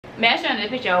May I show you the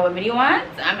picture of what video want?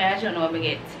 I may I show you what I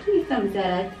get. Please tell me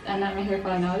that I'm not my hair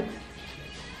falling out.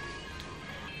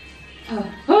 Oh.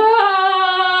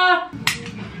 Ah!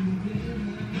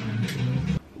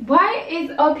 Why is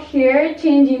up here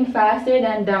changing faster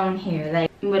than down here?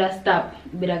 Like, I'm gonna stop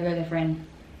with a girlfriend.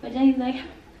 But then he's like,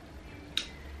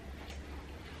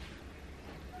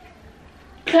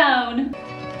 clown.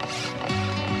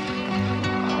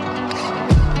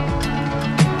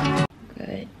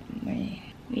 Good morning.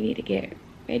 We need to get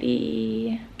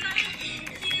ready.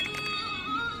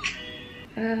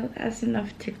 Oh, that's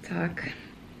enough TikTok.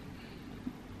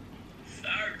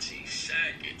 30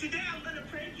 seconds. Today I'm gonna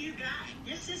prank you guys.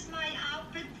 This is my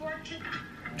outfit for today.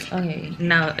 Okay,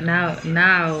 now.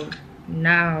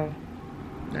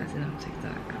 That's enough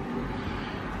TikTok.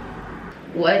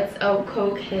 What's up,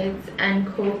 Coke heads and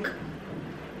Coke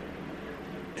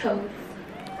toes?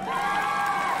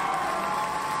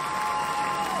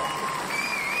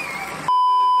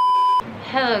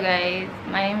 Hello guys,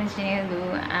 my name is Jenny Lou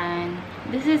and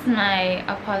this is my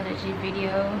apology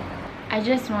video. I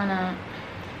just wanna,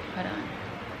 hold on.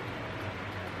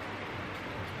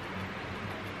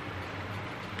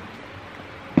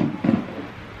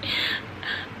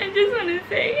 I just want to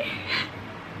say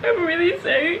I'm really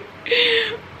sorry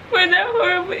for that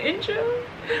horrible intro.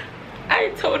 I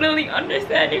totally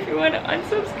understand if you want to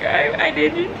unsubscribe. I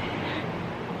didn't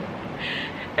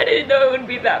know it would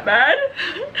be that bad.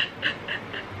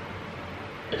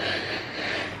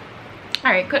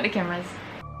 Alright, cut the cameras.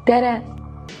 Dada.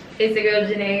 It's the girl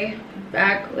Janae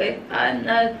back with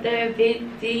another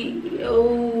video.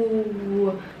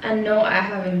 I know I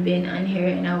haven't been on here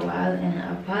in a while and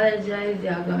I apologize.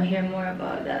 Y'all gonna hear more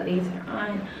about that later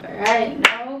on. But right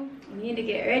now, we need to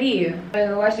get ready.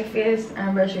 Like, wash your face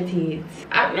and brush your teeth.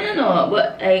 I don't know,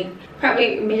 but like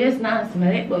probably me just not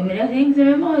smell it, but me not think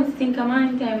my mouth think a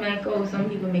man time like, oh, some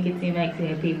people make it seem like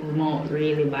say people's mouth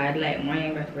really bad, like my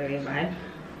breath really bad.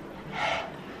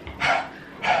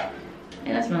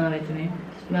 And that smell of it to me.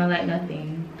 Smell like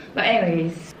nothing. But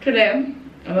anyways, today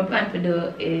what my plan to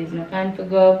do is my plan to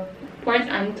go Port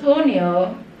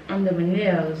Antonio on the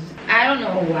nails. I don't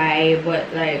know why, but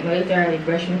like I literally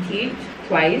brush my teeth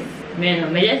twice. Man,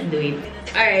 I just do it.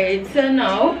 Alright, so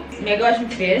now I go wash my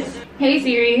face. Hey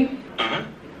Siri,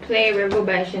 play Rebel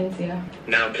by Shensia.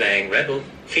 Now playing Rebel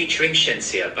featuring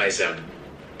Shensia by Zone.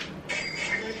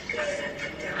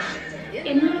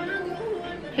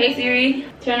 Hey Siri,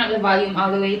 turn up the volume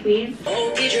all the way, please.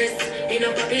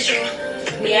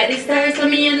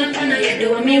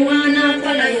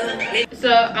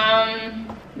 So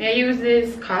I use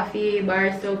this coffee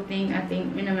bar soap thing. I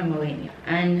think I remember when,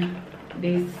 and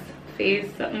this face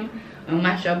something I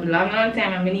mash up long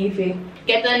time. I'm gonna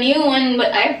get a new one,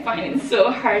 but I find it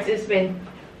so hard to spend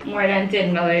more than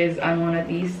 $10 on one of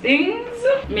these things.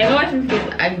 I'm gonna wash my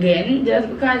face again just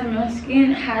because my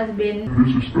skin has been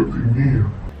disrespecting me.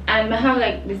 And I have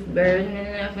like this burn and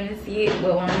I don't know if you see it,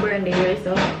 but one burn there,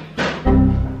 so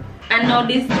I know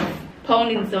this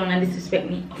pounding sound and disrespect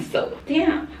me. So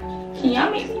damn, can y'all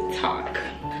make me talk?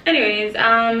 Anyways,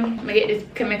 I'm gonna get this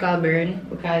chemical burn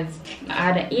because I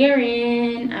had an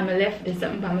earring. I'm left this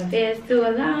something on my face too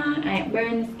long. I ain't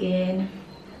burn the skin.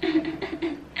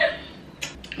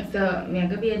 So I'm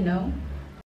gonna be a no.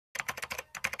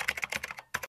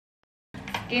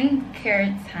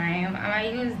 Skincare time.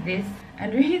 I'm gonna use this.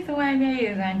 And the reason why I'm gonna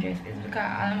use undress is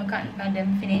because all my cotton pad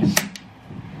them finished.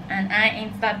 And I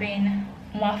ain't stopping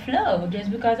my flow just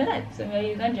because of that. So I'm gonna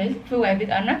use undress to wipe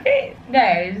it on my face.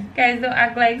 Guys don't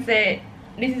act like say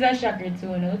this is a shocker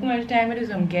too. No, look how much time I do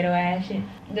some ghetto ass shit.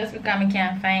 Just because I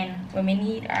can't find what we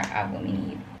need or have what we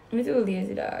need. I'm too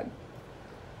lazy, dog.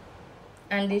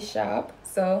 And this shop,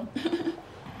 so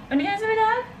when you guys see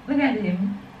that, look at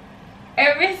him.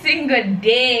 Every single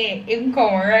day he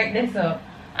come right this up.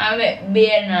 I'm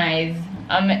being nice.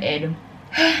 I'm a head.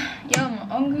 Yo, I'm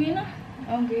hungry, you know?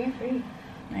 Hungry free.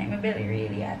 Like my belly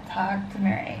really talk to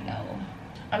me right now.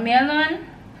 A melon.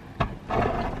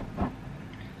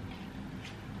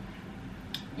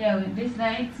 Yo, this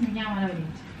light, me can't want to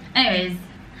eat. Anyways,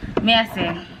 may I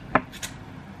say,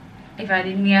 if I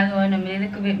did me alone, I'm a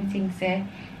little bit think say,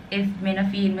 if me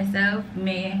not feed myself,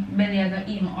 my belly I gonna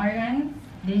eat my organs.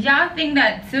 Did y'all think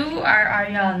that too, or are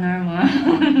y'all normal?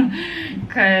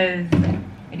 Cause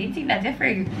I didn't think that's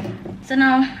different. So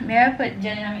now, may I put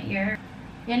gel in my ear?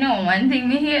 You know one thing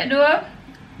me hate though?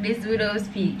 This widow's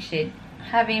peak shit.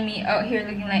 Having me out here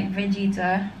looking like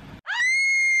Vegeta.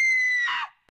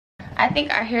 I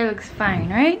think our hair looks fine,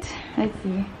 right? Let's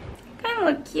see. Kind of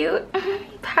look cute.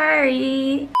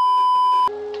 Party.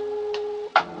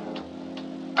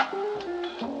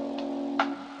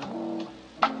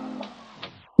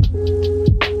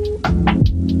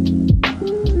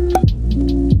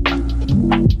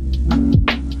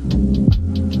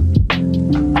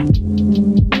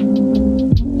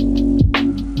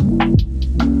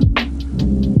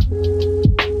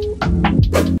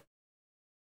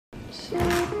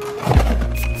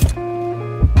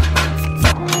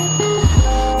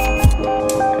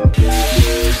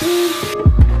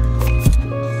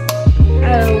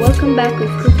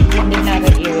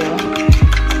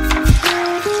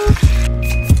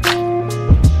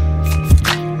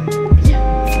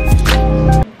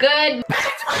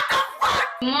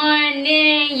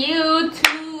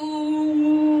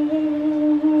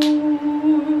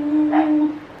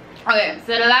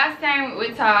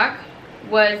 talk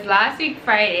was last week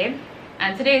Friday,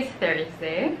 and today is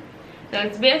Thursday. So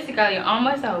it's basically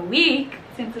almost a week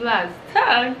since the last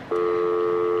talk.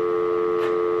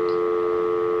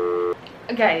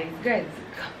 Guys,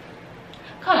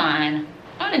 come on.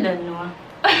 I don't know.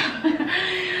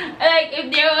 Like,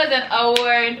 if there was an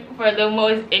award for the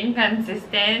most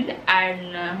inconsistent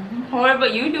and horrible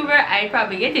YouTuber, I'd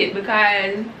probably get it,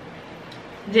 because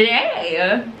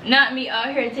today, not me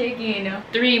out here taking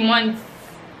 3 months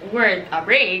worth of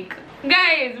break.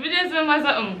 Guys, we just remember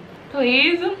something.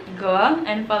 Please go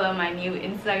and follow my new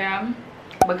Instagram,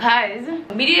 because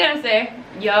me did say,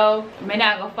 yo, me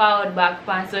not go forward back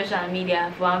on social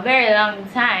media for a very long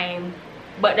time,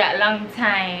 but that long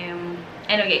time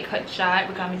I don't get cut short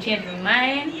because I changed my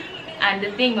mind, and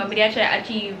the thing what I try to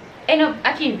achieve end up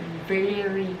achieve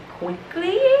very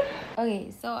quickly.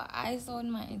 Okay, so I sold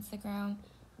my Instagram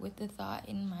with the thought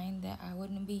in mind that I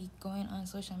wouldn't be going on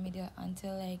social media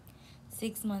until like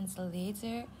 6 months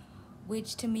later,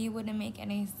 which to me wouldn't make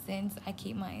any sense. I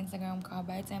keep my Instagram call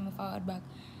by the time I forward back,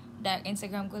 that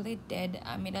Instagram could be dead.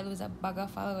 I made lose a bag of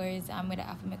followers. I'm gonna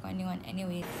have to make a new one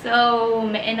anyway. So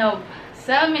I end up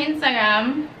sell my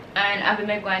Instagram and I have to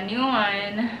make one new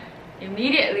one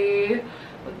immediately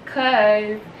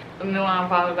because I want to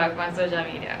follow back on social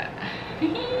media.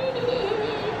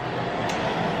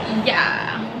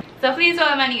 Yeah. So please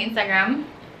follow my new Instagram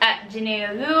at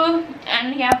 @JanaeLou,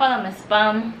 and you can follow my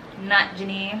spam, not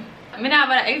Janae. I'm not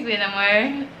about to explain no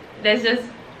more. Let's just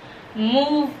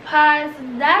move past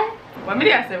that. What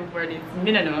did I say before this?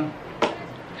 I don't know.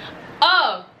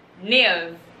 Oh,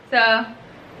 nails. So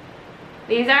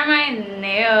these are my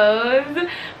nails,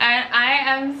 and I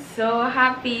am so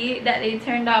happy that they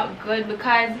turned out good,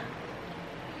 because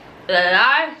the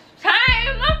last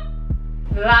time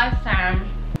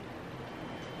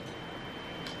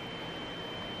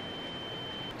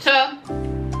so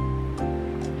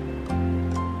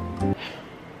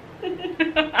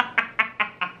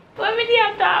what did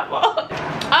you talk about?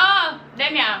 Oh,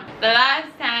 them yeah. The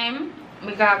last time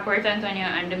we got Port Antonio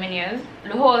and Dominions,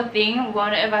 the whole thing, we're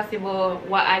gonna ever see about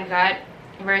what I got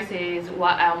versus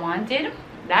what I wanted.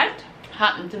 That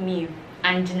happened to me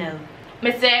and Janelle.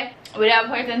 I say we have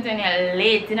Port Antonio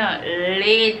late,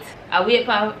 late. I wait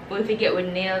for we to get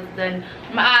with nails done.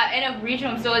 I end up reaching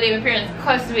home so late, my parents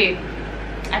cussed me.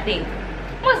 I think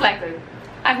most likely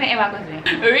I think ever cussed me.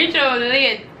 We reach home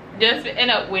late just to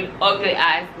end up with ugly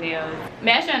ass nails.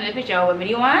 May I show you the picture of what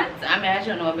you want, and may I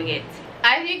show you what we get.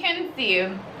 As you can see,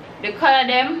 the color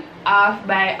them off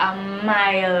by a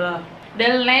mile. The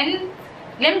length,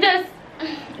 them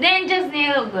just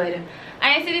nail look good.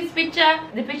 And you see this picture,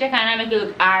 the picture kind of make it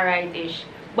look alright-ish.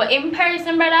 But in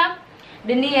person, brother,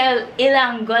 the nail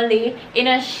ilang gully in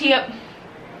a shape.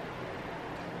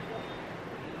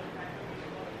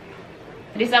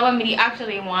 This is what me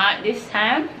actually want this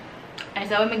time. And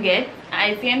this is what me get.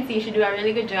 As you can see, she do a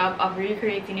really good job of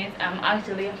recreating it. I'm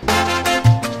actually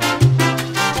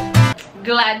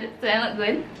glad so I look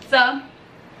good. So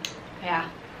yeah,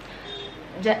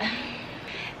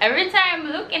 every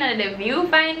time looking at the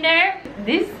viewfinder,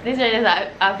 this is just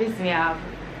pisses me off.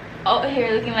 Out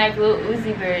here looking like little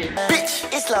Uzi Vert. Bitch,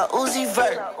 it's like Uzi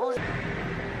Vert.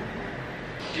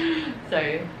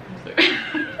 Sorry.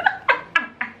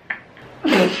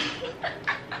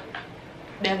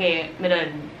 Okay, I'm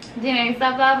done. Jimmy,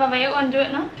 stop laughing. You want to do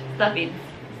it now? Stop it.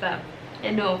 Stop.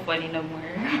 You're not funny no more.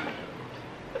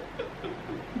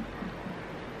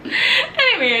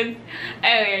 anyways,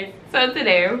 so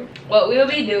today what we'll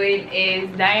be doing is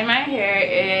dyeing my hair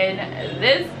in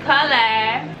this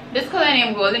color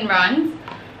named Golden Bronze,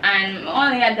 and I'm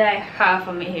only gonna dye half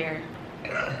of my hair.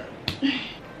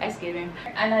 Excuse me.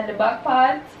 And at the back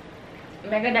part I'm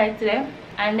gonna dye today,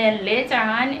 and then later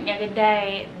on I'm gonna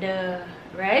dye the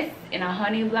rest in a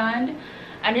honey blonde.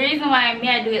 And the reason why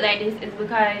I do it like this is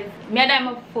because I dye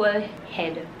my full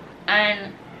head,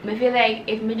 and I feel like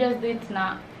if me just do it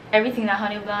now, everything that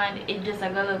honey blonde, it just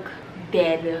like gonna look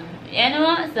dead, you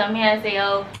know. So I say,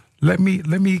 oh, let me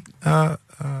add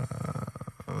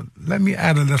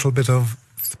a little bit of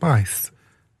spice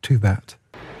to that.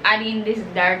 Adding this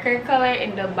darker color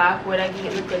in the back would give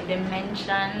it look a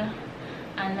dimension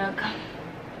and look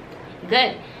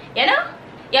good, you know.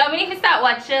 Yeah, we need to start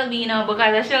watch Shelby, you know,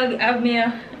 because Shelby have me.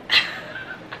 Anyways,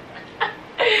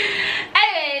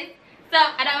 so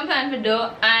I don't plan to do,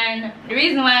 and the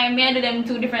reason why I made them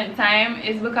 2 different times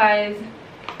is because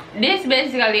this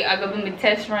basically I gonna be my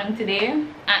test run today,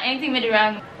 and anything I do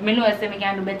wrong, I know I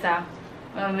can do better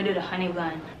when we do the honey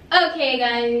blonde. Okay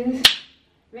guys,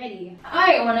 ready?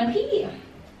 I wanna pee.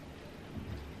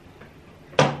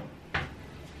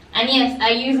 And yes, I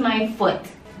use my foot.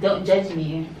 Don't judge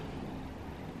me.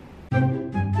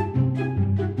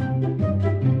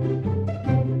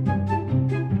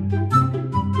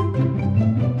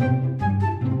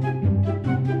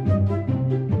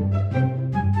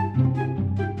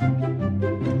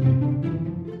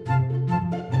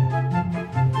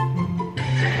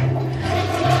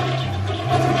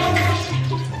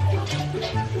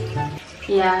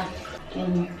 Yeah,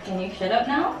 can you shut up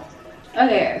now?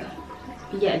 Okay,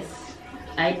 yes,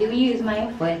 I do use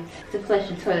my foot to flush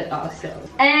the toilet also.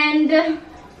 And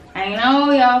I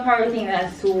know y'all probably think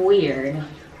that's weird,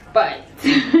 but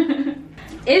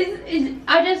it's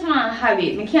I just want to have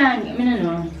it. I don't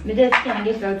know. I just can't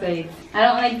get outside. I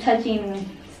don't like touching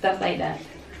stuff like that.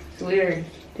 It's weird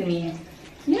to me.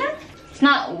 Yeah, it's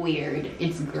not weird,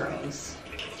 it's gross,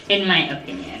 in my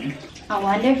opinion. I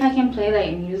wonder if I can play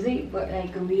like music, but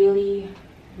like really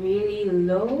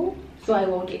low, so I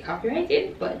won't get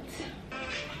copyrighted. But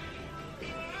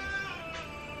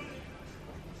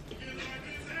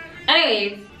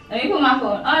anyways, let me put my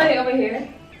phone all the way over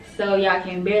here so y'all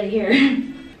can barely hear.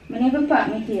 I'm gonna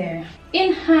put me here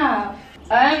in half.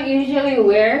 I don't usually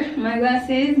wear my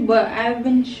glasses, but I've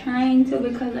been trying to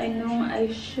because I know I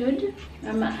should,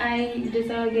 and my eye just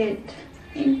all get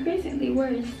increasingly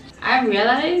worse. I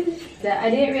realized that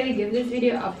I didn't really give this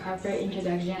video a proper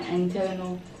introduction until I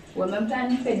know what I'm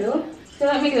planning to do. So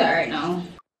let me do that right now.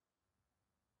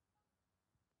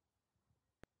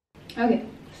 Okay,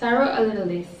 so I wrote a little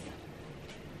list.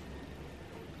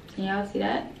 Can y'all see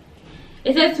that?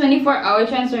 It says 24-hour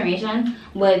transformation,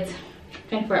 but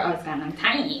 24 hours kind of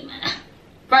time.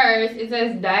 First, it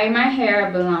says dye my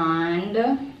hair blonde,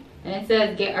 and it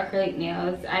says get acrylic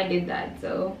nails. I did that,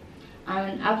 so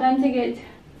I plan to get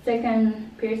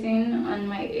second piercing on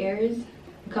my ears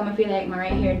because I feel like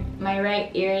my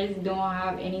right ears don't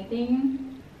have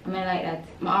anything. I mean like that.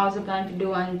 I also plan to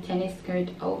do a tennis skirt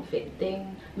outfit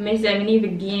thing. I need to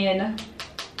gain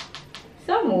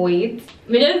some weight.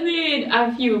 I just need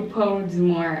a few pounds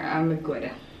more. I'm good.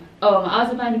 I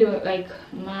also plan to do like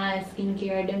my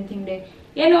skincare, them thing that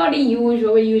you know the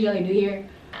usual we usually do here.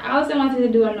 I also wanted to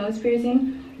do a nose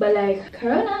piercing, but like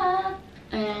corona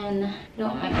and don't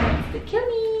want my parents to kill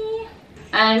me.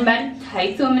 And by the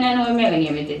title, I don't know what I'm gonna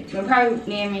name it. I'll probably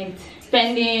name it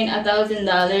spending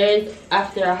 $1,000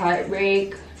 after a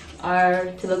heartbreak,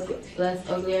 or to look less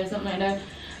ugly or something like that.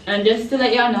 And just to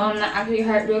let y'all know, I'm not actually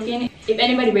heartbroken. If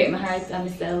anybody break my heart, I'm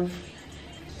myself.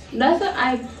 That's what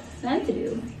I plan to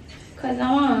do, cause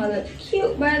I want to look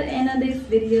cute by the end of this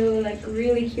video, like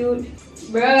really cute.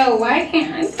 Bro, why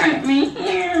can't I part my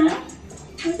hair? Why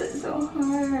is it so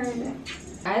hard?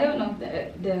 I don't know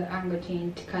if the angle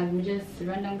changed because I just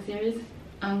run downstairs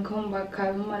and come back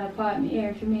because my mother part my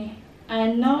hair for me.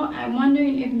 And now I'm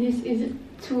wondering if this is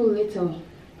too little.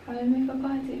 Probably make I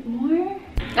part it more.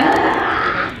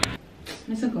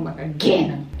 Let's come back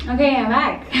again. Okay, I'm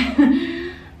back.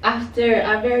 After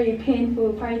a very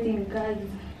painful parting because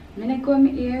I'm gonna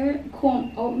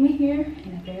comb out my hair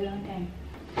in a very long time.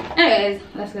 Anyways,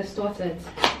 let's get started.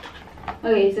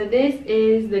 Okay, so this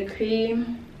is the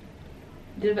cream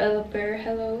developer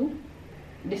hello.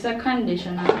 This is a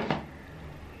conditioner,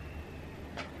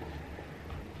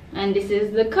 and this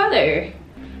is the color,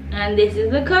 and this is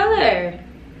the color.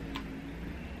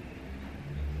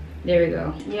 There we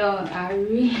go. Yo, I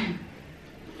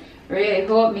really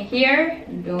hope my hair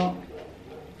don't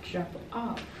drop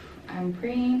off. I'm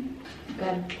praying,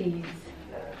 God please.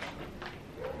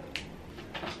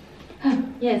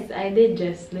 Yes, I did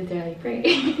just literally pray.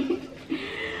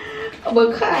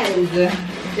 Because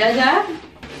Jaja,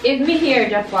 if my hair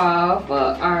drop off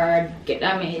or get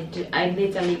damaged, I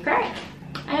literally cry.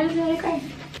 I literally cry.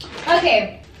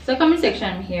 Okay, so comment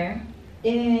section here.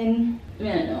 In I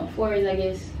don't know, 4s I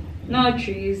guess. No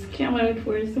 3s. Can't wait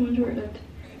 4s, so much work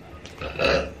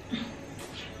that.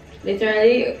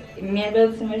 Literally,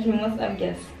 maybe so much we must have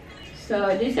guessed.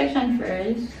 So this section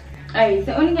first. Alright,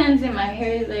 so only can see my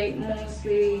hair is like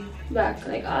mostly black,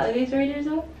 like all of these right here,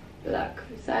 so black.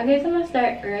 So I guess I'm gonna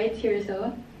start right here,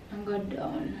 so and go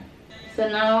down. So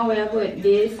now we put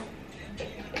this.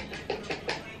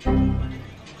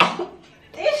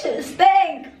 This shit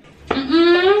stink.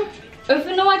 If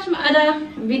you don't watch my other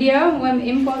video when I'm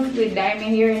impulse with dye my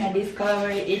hair and I discover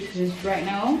it's just right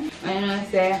now, I know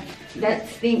say that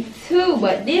stinks too,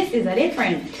 but this is a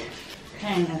different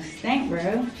kind of stink,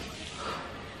 bro.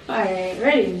 Alright,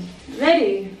 ready.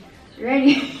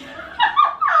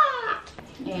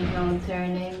 Ain't no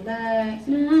turning back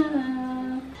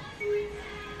now.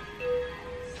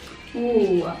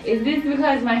 Ooh, is this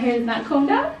because my hair is not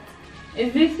combed out?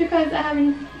 Is this because I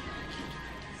haven't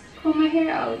pull my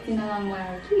hair out in a long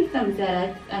while. Please tell me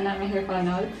that and not my hair falling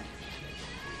out.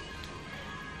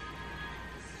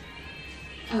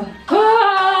 Oh.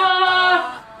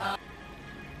 Ah!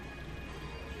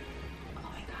 Oh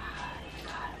my god.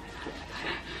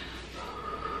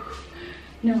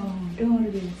 No, don't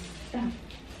do this. Stop.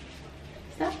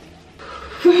 Stop.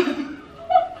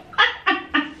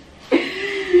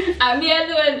 I'm the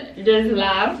other one just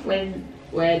laugh when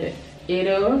you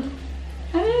know.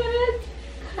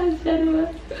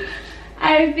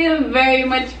 I feel very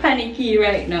much panicky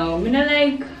right now. I'm not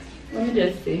like, let me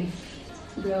just say,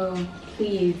 bro,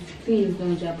 please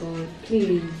don't jump out.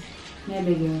 Please, I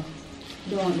beg you,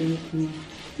 don't do this to me.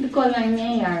 Because my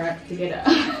men are together.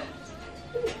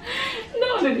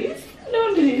 Don't do this.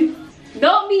 Don't do this.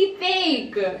 Don't be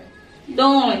fake.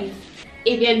 Don't.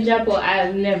 If you jump out,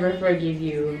 I'll never forgive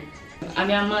you. I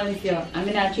mean, I'm honest, yo. I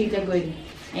mean, I treat you good.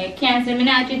 And you can't say me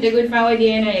not treat you good for what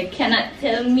you know. You cannot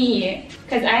tell me.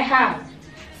 Because I have.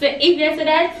 So if you say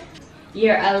that,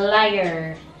 you're a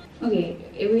liar. Okay,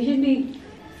 we should be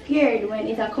scared when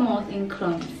it come out in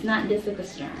clumps. Not just like a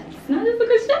strand. It's not just like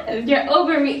a strand. You're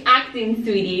overreacting,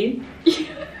 sweetie.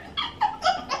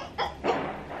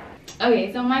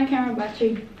 Okay, so my camera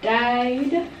battery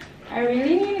died. I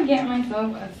really need to get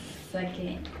myself a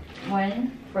second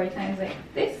one for times like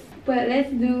this. But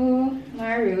let's do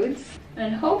my roots.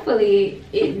 And hopefully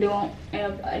it don't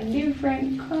end up a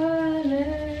different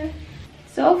color.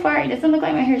 So far it doesn't look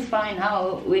like my hair is falling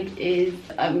out, which is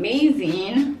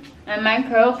amazing. And my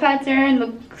curl pattern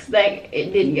looks like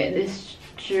it didn't get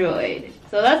destroyed.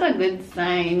 So that's a good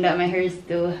sign that my hair is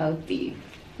still healthy,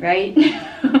 right?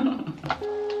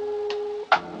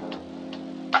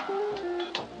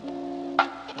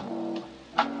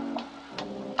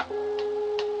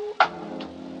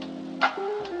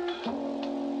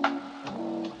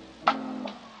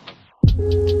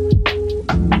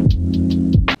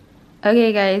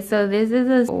 Okay guys, so this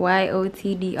is a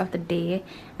YOTD of the day,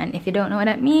 and if you don't know what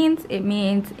that means, it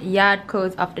means yard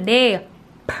codes of the day.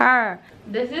 Purr.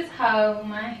 This is how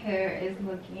my hair is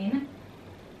looking.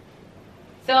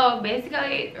 So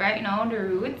basically right now the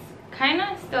roots kind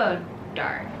of still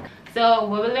dark. So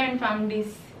what we learned from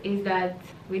this is that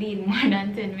we need more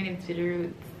than 10 minutes for the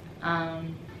roots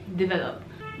develop.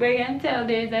 But you can tell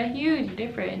there's a huge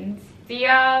difference. See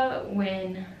y'all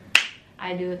when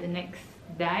I do the next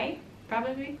dye.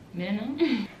 Probably, I don't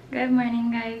know. Good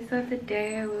morning guys, so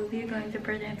today we'll be going to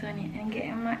present on it and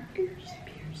getting my ears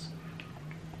pierced.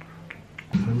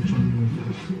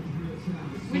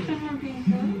 Which one more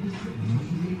painful?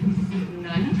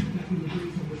 None?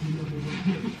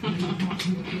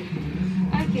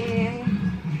 Okay,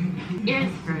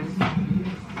 ears first.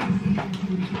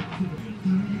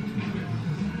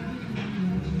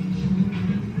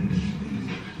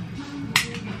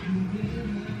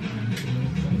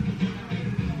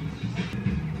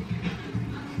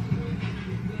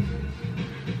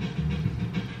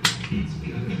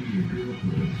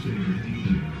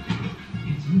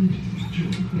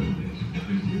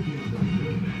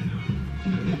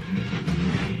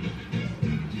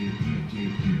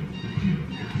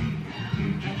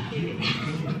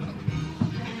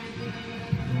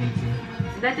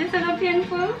 That is a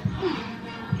painful?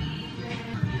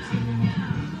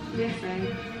 Yes,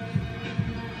 right.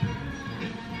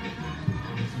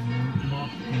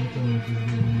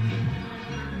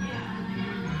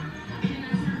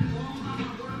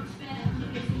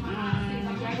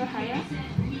 Can I go higher?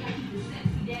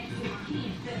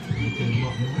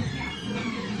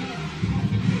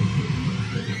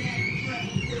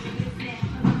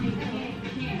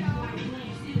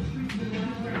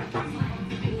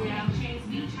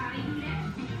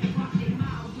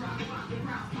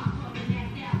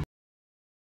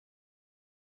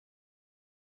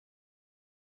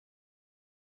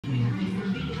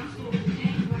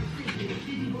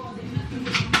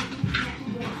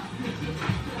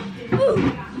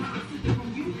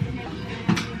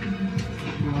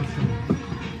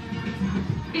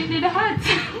 It did hot.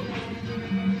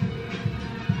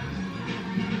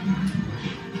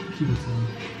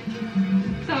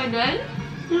 So we're done?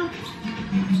 Yeah.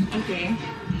 Okay.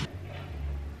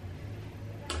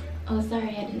 Oh,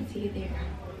 sorry, I didn't see you there.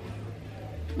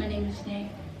 My name is Jay.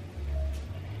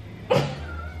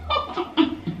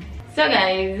 So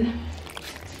guys,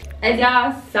 as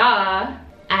y'all saw,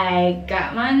 I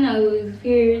got my nose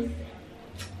pierced.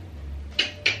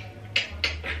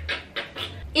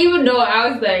 Even though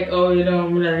I was like, oh, you know,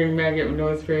 I'm not even gonna get my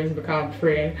nose pierced because I'm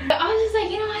afraid. But I was just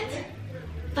like, you know what?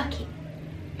 Fuck it.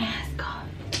 Mask off.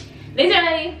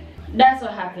 Literally, that's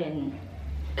what happened.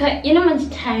 Cause you know how much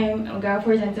time I'm going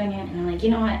for something and I'm like, you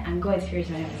know what? I'm going to pierce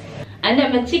my nose. And And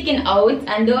then my chicken out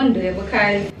and don't do it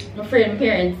because my friend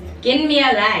parents skin me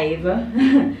alive.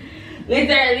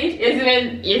 Literally, it's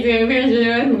when I'm going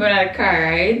to the car,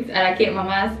 right? And I kept my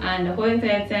mask on the whole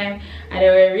entire time. And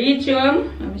then when I reach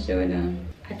home, I'm showing them.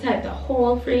 I typed a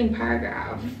whole freaking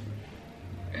paragraph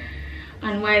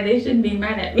on why they should be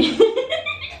mad at me.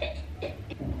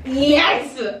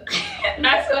 Yes!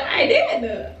 That's what I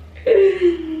did.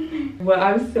 But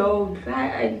I'm so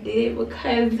glad I did it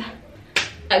because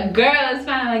a girl is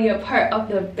finally a part of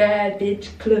the bad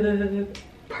bitch club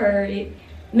party.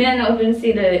 Me I don't even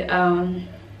see the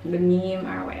meme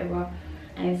or whatever,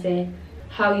 and it said,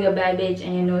 how you a bad bitch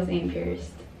and your nose ain't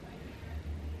pierced?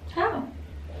 How?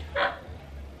 Huh?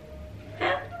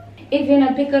 Huh? If you're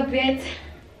not pick up yet,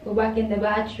 go back in the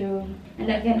bathroom, and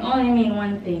that can only mean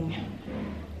one thing.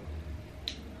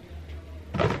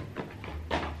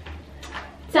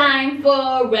 Time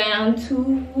for round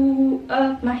 2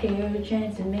 of my hair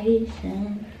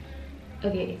transformation.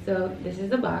 Okay, so this is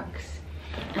the box,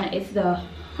 and it's the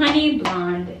honey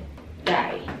blonde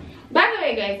dye. By the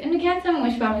way, guys, and you can't tell me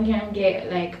which one we can get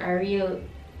like a real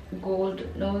gold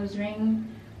nose ring,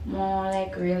 more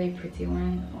like really pretty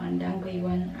one dangly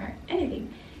one, or anything,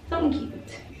 something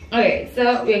cute. Okay,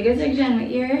 so we're gonna section my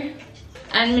ear.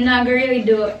 And I'm not gonna really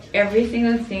do every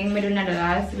single thing we did in the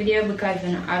last video because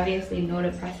I obviously know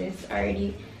the process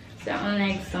already. So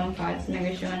unlike some parts, I'm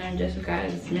gonna show them just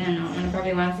because I don't know, I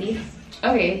probably want to see.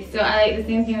 Okay, so I like the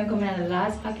same thing that coming in the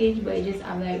last package, but it just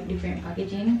have like different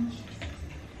packaging.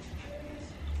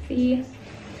 See?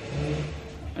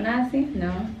 Wanna see?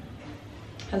 No.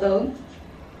 Hello?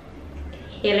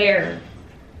 Hello.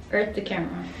 Earth the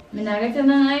camera. I'm not gonna tell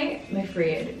them like I'm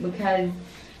afraid because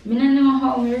I don't know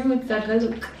how my roots are gonna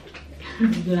look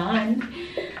blonde.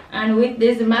 And with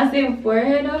this massive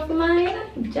forehead of mine,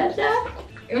 Jaja,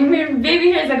 my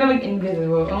baby hairs are gonna look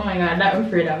invisible. Oh my god, I'm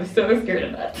afraid. I'm so scared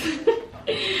of that.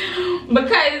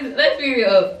 Because let's be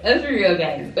real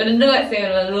guys. But I know I say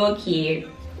on a low key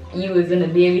using the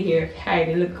baby hair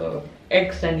hide, look how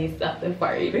extra needs stuff to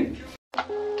forehead.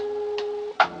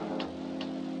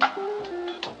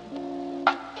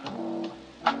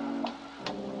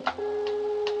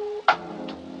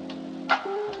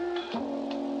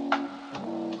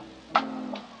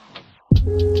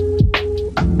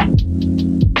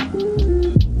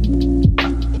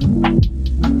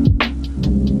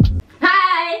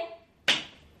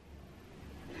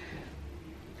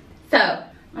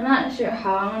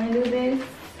 How I'm gonna do this.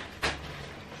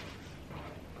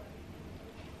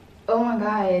 Oh my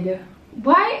god,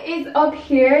 why is up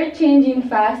here changing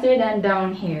faster than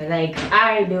down here? Like,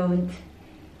 I don't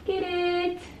get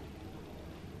it.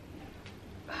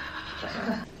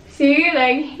 See,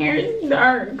 like, here's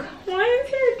dark. Why is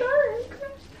here dark?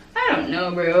 I don't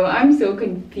know, bro. I'm so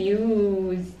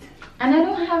confused, and I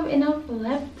don't have enough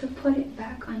left to put it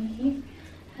back on here.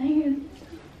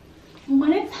 What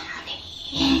is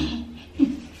happening?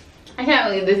 I can't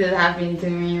believe this is happening to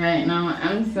me right now.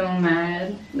 I'm so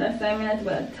mad. That's why I'm not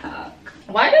about to talk.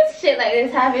 Why does shit like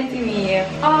this happen to me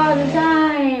all the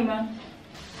time? I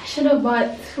should have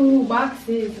bought 2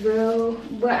 boxes, bro.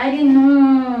 But I didn't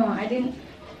know.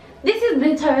 This is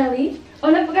literally,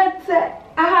 oh, I forgot to say,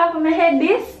 I have on my head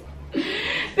this.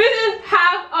 This is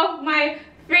half of my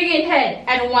friggin' head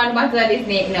and 1 bottle of this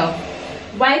snake. No.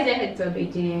 Why is your head so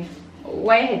big, Jenny?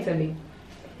 Why your head so big?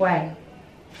 Why?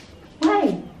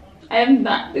 Why? I am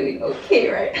not doing okay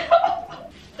right now.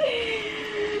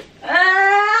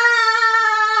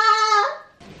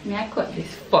 May I cut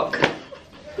this fuck?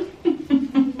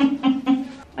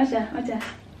 Watch that.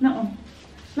 No.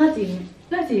 Nothing.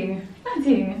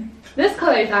 This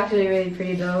color is actually really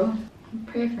pretty though.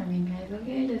 Pray for me, guys,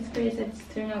 okay? Just pray that it's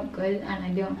turn out good and I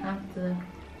don't have to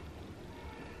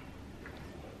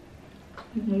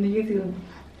YouTube.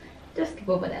 Just skip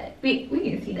over that. We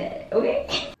can see that,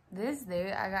 okay? This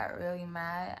day I got really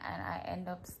mad and I end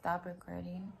up stop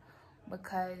recording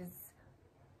because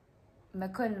I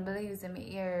couldn't believe that my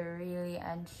ear really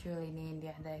and truly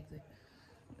needed that good.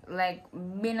 Like,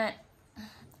 me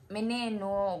didn't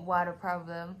know what the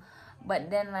problem, but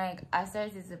then like I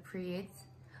started to preach.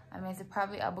 I mean, it's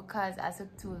probably because I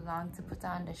took too long to put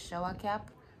on the shower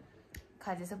cap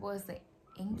because it's supposed to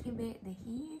incubate the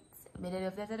heat. But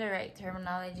if that's the right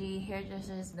terminology,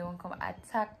 hairdressers don't come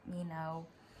attack me now.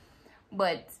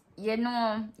 But you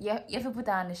know, you have to put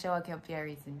on the shower cap for a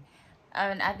reason.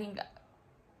 And I think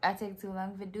I take too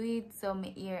long to do it, so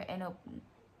my ear end up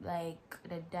like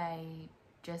the dye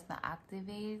just not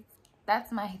activates. That's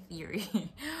my theory.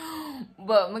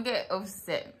 But I get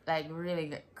upset, like really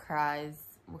get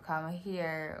cross because my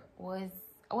hair was,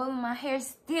 well, my hair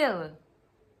still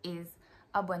is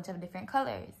a bunch of different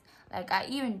colors. Like, I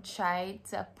even tried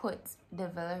to put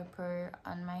developer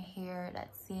on my hair that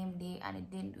same day and it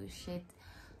didn't do shit.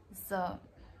 So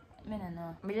I don't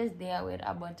know, I'm just there with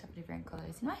a bunch of different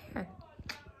colors in my hair.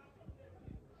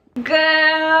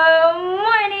 Good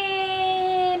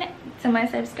morning to my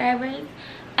subscribers,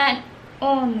 and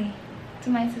only to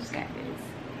my subscribers,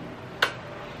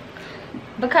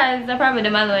 because I probably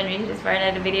don't want to reach this far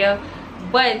in the video.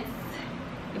 But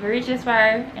if you reach this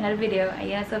far in the video and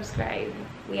you subscribe,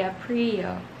 we are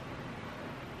pre-yo.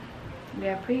 We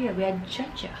are pre-yo. We are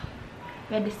judge you.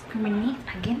 We are discriminate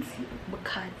against you.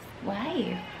 Because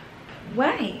why?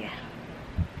 Why?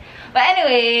 But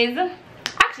anyways,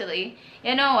 actually,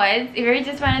 you know what? If you reach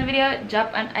this far in the video,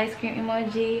 drop an ice cream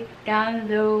emoji down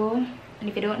below. And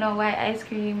if you don't know why ice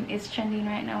cream is trending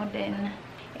right now, then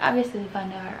you obviously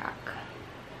found out a rock.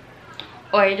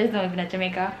 Or you just don't live in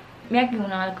Jamaica. I'm giving you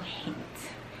a little hint.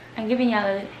 I'm giving you a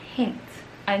little hint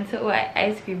into why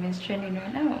ice cream is trending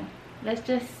right now. Let's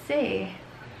just say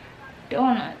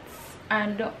donuts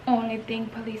are the only thing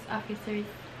police officers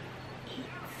eat.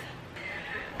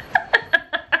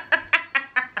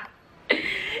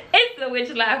 It's a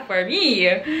witch laugh for me.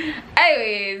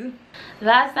 Anyways,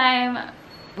 last time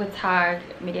was hard,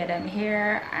 media them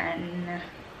here, and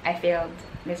I failed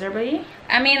miserably.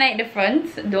 I mean, like the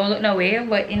front don't look no way,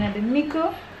 but in the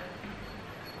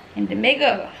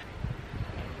middle,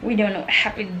 we don't know what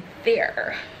happened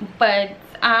there. But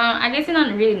I guess it's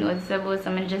not really noticeable,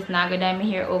 so I'm just not gonna dye my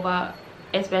hair over,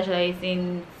 especially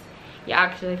since you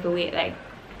actually have to wait like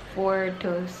 4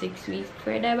 to 6 weeks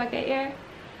for a dye back at hair.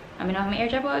 I mean, I have my hair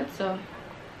drop out, so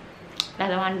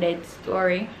that's one dead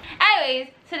story. Anyways,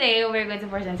 today we're going to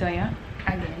Port Antonio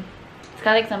again. It's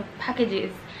got like some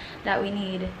packages that we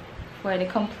need for the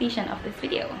completion of this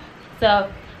video. So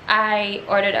I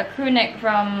ordered a crew neck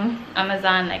from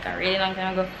Amazon like a really long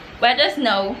time ago, but just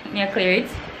now me I clear it.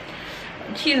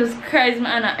 Jesus Christ,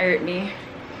 man, that hurt me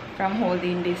from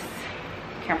holding this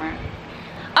camera.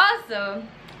 Also,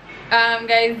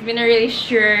 guys, been really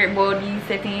sure about these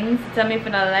settings. Tell me if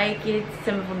you don't like it,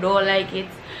 tell me if you don't like it.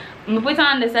 I'm gonna put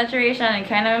on the saturation and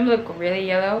kind of look really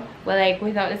yellow, but like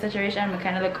without the saturation I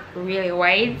kind of look really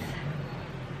white.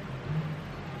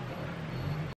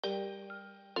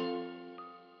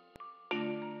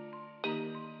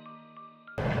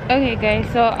 Okay guys,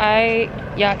 so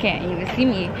y'all can't even see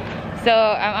me, so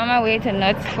I'm on my way to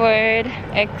Knutsford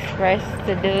Express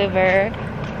to deliver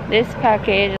this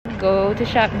package. Go to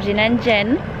shop Gin and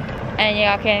Jen and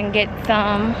y'all can get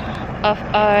some of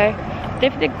our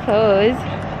thrifted clothes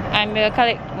and we'll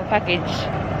collect my package.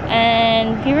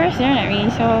 And people are staring at me,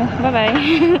 so bye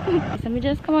bye. So we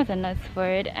just come out of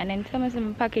Knutsford and then tell me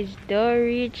some package don't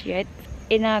reach yet.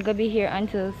 It's not gonna be here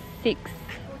until 6,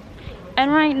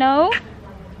 and right now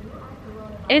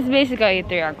it's basically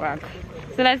 3 o'clock,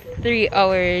 so that's 3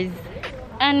 hours,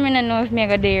 and I don't know if I'm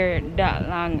gonna be there that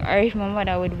long or if my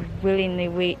mother would willingly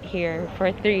wait here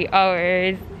for 3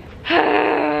 hours.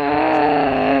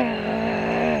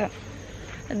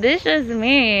 This just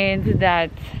means that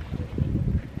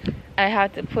I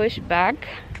have to push back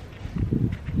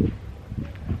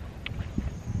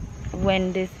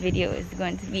when this video is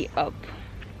going to be up,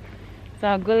 so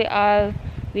I'll go all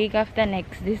week after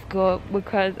next this go up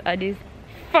because of this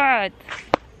fat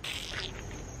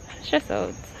stress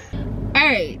out.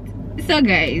 Alright, so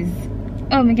guys,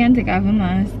 oh, I can't take off a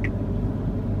mask.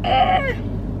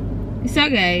 So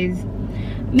guys,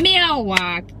 me I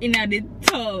walk in the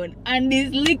town and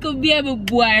this little baby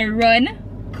boy run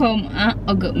come and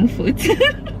hug up my foot.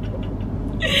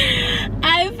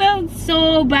 I felt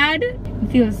so bad. I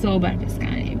feel so bad for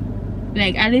him.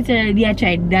 Like I literally I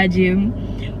tried dodge him.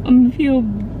 I feel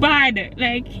bad.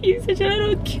 Like he's such a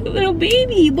little cute little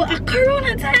baby, but at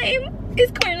Corona time,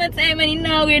 it's Corona time and he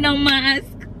now wearing no mask.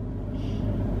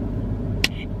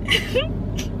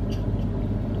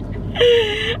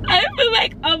 I feel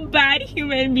like a bad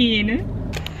human being.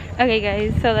 Okay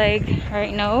guys, so like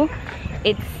right now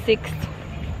it's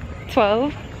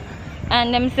 6:12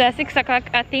 and them say 6 o'clock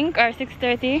I think, or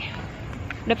 6:30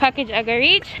 the package I got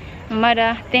reach. My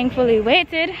mother thankfully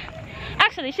waited.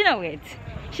 Actually she don't wait,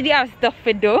 she did have stuff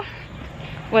to do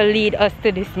will lead us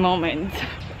to this moment.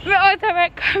 We're out of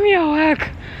it, come here walk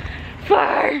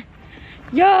far.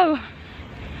 Yo,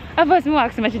 I first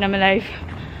walk so much in my life.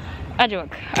 A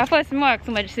joke. I first walk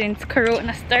so much since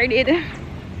Corona started.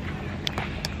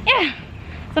 Yeah,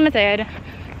 so I'm tired.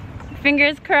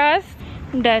 Fingers crossed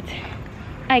that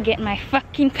I get my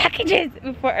fucking packages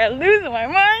before I lose my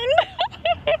mind.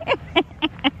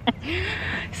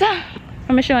 So I'm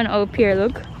gonna show an old peer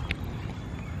look.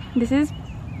 This is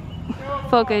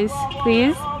focus,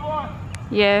 please.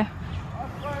 Yeah,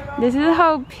 This is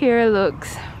how pure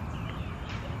looks.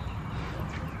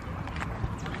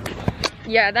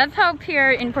 Yeah, that's how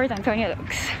pure in Port Antonio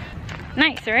looks.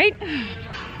 Nice, right?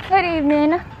 Good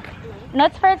evening.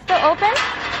 Nut spread still open?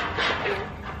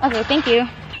 Okay, thank you.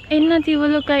 It not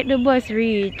even look like the bus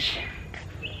reach.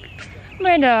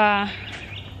 Brother.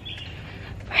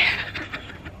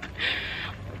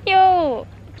 Yo,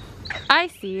 I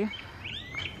see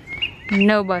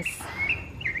no bus.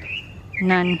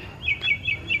 None.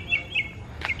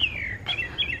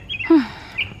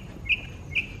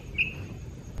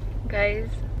 Guys,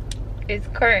 it's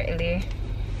currently,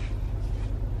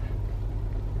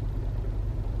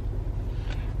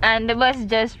 and the bus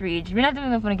just reached. We're not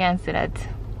doing nothing against that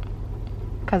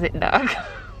because it's dark.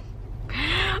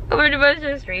 But the bus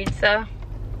just reached, so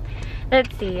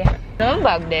let's see. No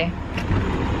bag there.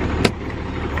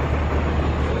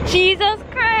 Jesus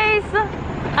Christ!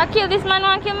 I kill this man,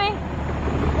 won't kill me?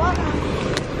 What?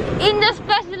 In the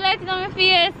splash the light on my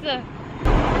face.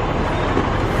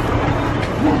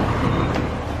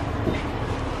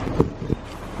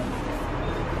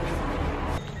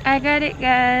 I got it,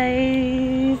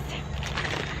 guys.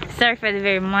 Sorry for the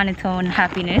very monotone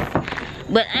happiness,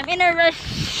 but I'm in a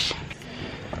rush.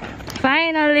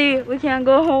 Finally, we can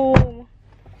go home.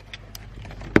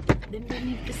 Then we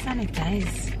need to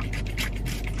sanitize.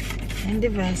 And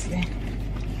device there.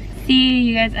 See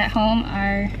you guys at home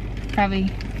are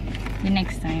probably the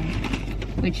next time,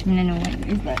 which I don't know when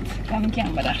is that.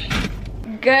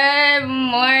 Good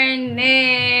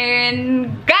morning,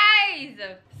 guys.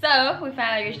 So we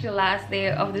finally reached the last day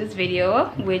of this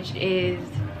video, which is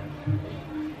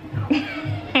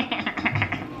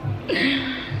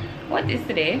what is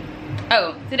today?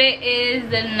 Oh, today is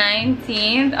the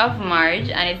 19th of March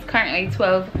and it's currently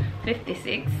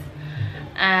 12:56,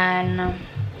 and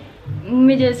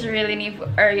me just really need to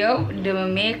hurry up, do my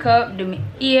makeup, do my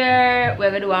hair. We're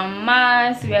gonna do a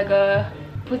mask, we're gonna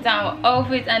put on our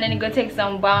outfits, and then go take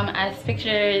some bomb ass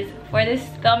pictures for this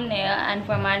thumbnail and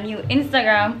for my new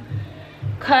Instagram,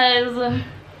 cause the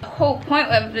whole point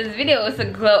of this video is to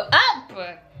glow up,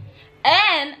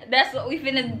 and that's what we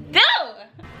finna do.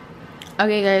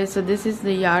 Okay guys, so this is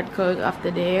the yard code of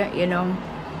the day, you know,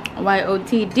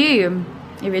 YOTD.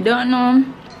 If you don't know,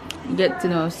 get to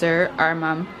know sir or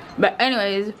ma'am. But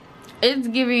anyways, it's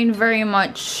giving very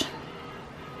much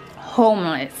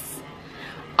homeless.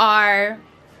 Or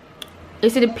you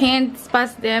see the paint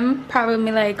spots them,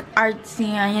 probably like artsy,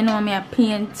 and you know me a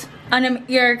paint and them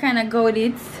ear kind of go it.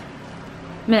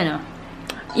 Me know.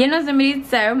 You know somebody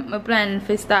said my plan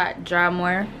to start draw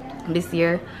more this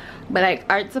year, but like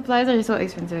art supplies are so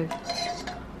expensive.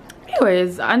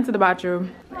 Anyways, on to the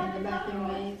bathroom. We're in the bathroom,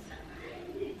 guys.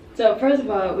 So first of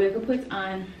all, we could put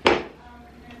on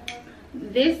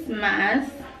this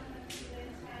mask.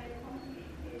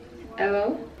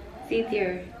 Hello? See it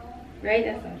here. Right?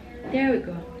 That's all. There we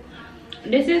go.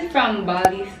 This is from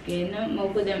Bali Skin. I'll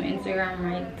put them Instagram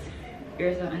right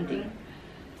here, so something.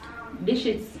 This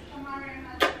is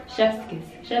chef's kiss.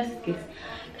 Chef's kiss.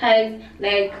 Cause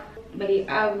like, but they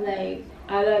have like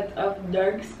a lot of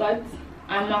dark spots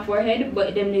on my forehead,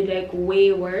 but them did like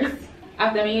way worse.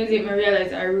 After I use it, I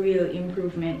realized a real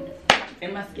improvement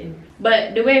in my skin.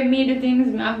 But the way me do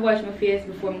things, I have to wash my face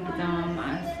before I put on my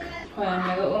mask. Hold on,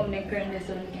 I go open the curtain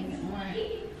so I can get more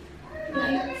light.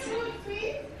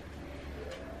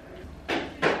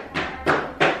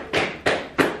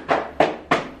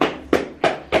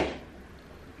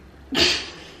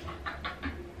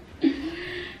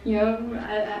 Yo,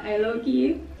 I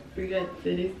low-key forgot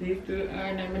to this to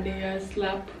earn a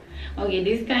slap. Okay,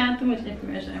 this kind of too much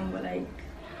information, but like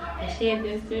I shaved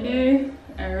yesterday,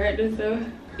 I read this up.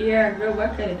 Yeah, girl,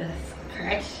 back at it, that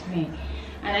scratched me.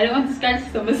 And I don't want to scratch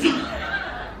so much.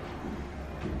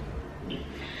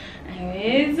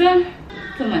 Anyways,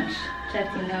 too much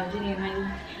chatting now, genuinely.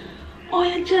 Oh,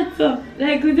 I chat so,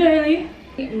 like literally.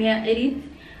 Me I edit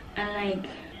and like,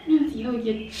 yo,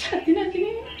 you're chatting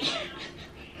actually.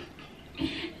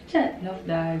 Chat enough,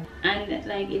 dog. And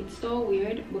like it's so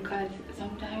weird because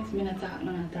sometimes me not talk,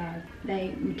 no not talk.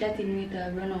 Like me chatting me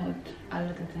to run out a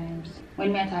lot of times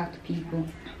when me I talk to people.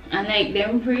 And like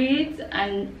them breathe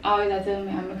and always I tell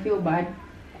me I feel bad.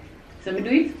 So me do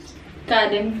it.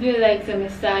 Cause them feel like some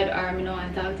sad or me know I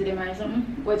talk to them or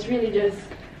something. But it's really just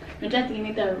me chatting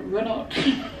me to run out.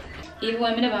 Even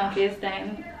when me never on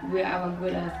FaceTime, we have a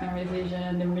good ass conversation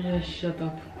and then me just shut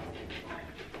up.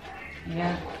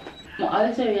 Yeah. I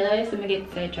also realized that I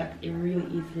get sidetracked really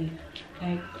easily.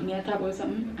 Like, me I talk about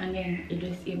something and then it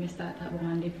just hear me start talking about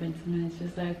one different and it's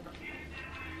just like,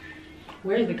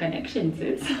 where's the connection,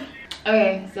 sis?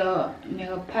 Okay, so I'm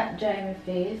gonna pat dry my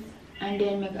face and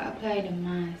then I'm gonna apply the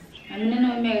mask. I mean, I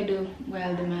know I'm gonna do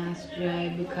while the mask dry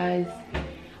because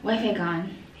Wi-Fi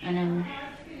gone and I'm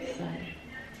sad.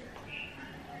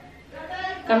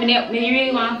 Coming up, me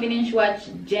really want to finish watch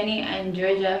Jenny and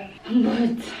Georgia,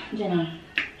 but Jenna,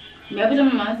 me put on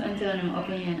my mask and tell them my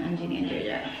opinion on Jenny and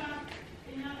Georgia.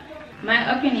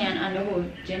 My opinion on the whole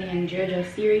Jenny and Georgia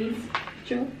series,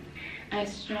 true. I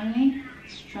strongly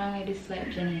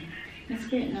dislike Jenny. My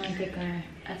spirit now take her,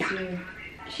 I swear.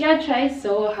 She had tried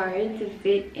so hard to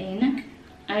fit in,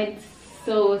 and it's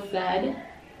so sad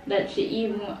that she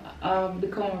even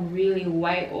become really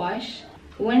whitewashed.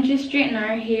 When she straightened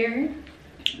her hair,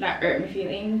 that hurt my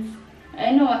feelings.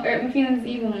 I know what hurt my feelings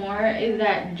even more is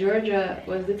that Georgia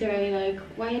was literally like,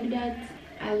 why you did that?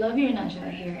 I love your natural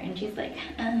hair. And she's like,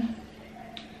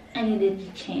 I needed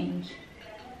to change.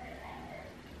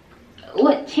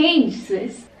 What changed,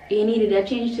 sis? You needed that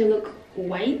change to look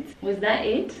white? Was that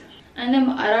it? And then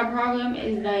my other problem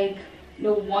is like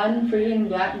the one freaking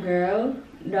black girl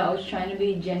that was trying to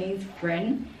be Jenny's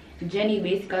friend. Jenny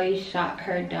basically shot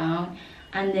her down,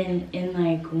 and then in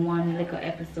like one little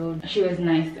episode she was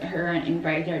nice to her and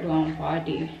invited her to a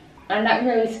party. And that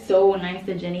girl is so nice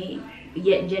to Jenny,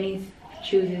 yet Jenny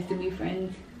chooses to be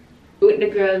friends with the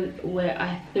girl where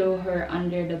I throw her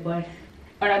under the bus.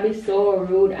 Or I'd be so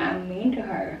rude and mean to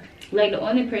her. Like the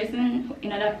only person in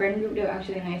that friend group that were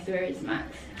actually nice to her is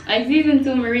Max. Like season 2,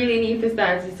 I really need to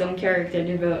start with some character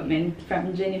development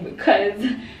from Jenny because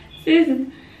sis,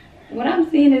 what I'm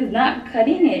seeing is not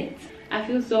cutting it. I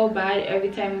feel so bad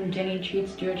every time Jenny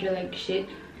treats Georgia like shit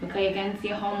because you can see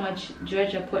how much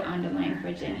Georgia put on the line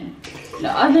for Jenny.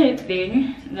 The other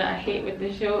thing that I hate with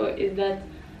the show is that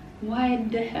why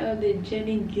the hell did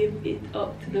Jenny give it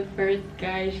up to the first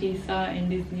guy she saw in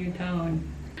this new town?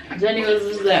 Jenny was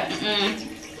just like,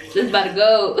 just about to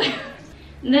go.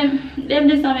 them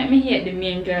just don't make me hate the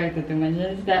main character too much.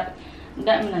 Just that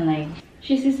man like.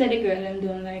 She said the girl them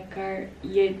don't like her,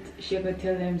 yet she could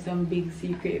tell them some big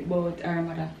secret about her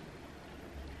mother.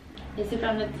 You see,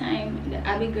 from the time the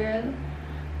Abby girl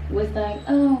was like,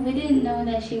 oh, we didn't know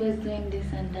that she was doing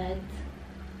this and that.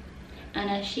 And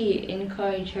as she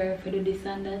encouraged her for do this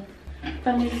and that.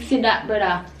 From you see that,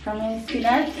 brother, from you see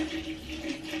that,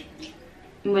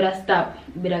 I'm gonna stop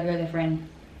with a girlfriend.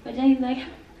 But then he's like,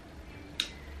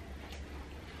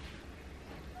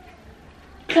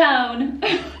 clown.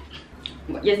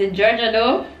 You see Georgia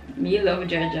though? Me love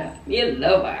Georgia. Me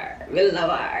love her. We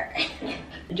love her.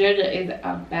 Georgia is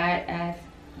a badass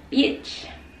bitch.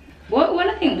 What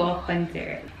I think about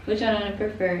Hunter? Which one I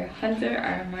prefer, Hunter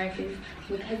or Marcus?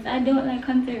 Because I don't like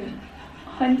Hunter.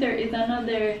 Hunter is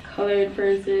another colored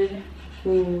person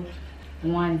who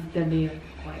wants to be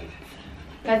white.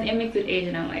 Because it mixed with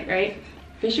Asian and white, right?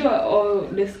 For sure, all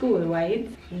the school white.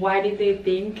 Why did they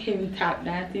think him tap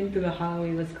dancing to the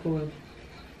hallway was cool?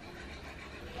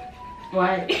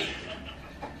 Why?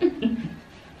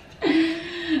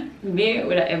 Me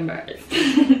would have embarrassed.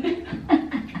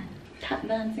 Tap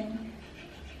dancing?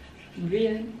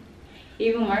 Really?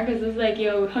 Even Marcus was like,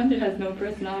 yo, Hunter has no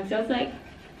personality. I was like,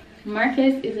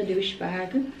 Marcus is a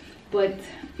douchebag, but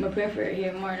I prefer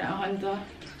him more than Hunter.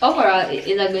 Overall, it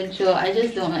is a good show. I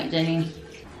just don't like Jenny.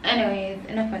 Anyways,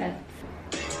 enough of that.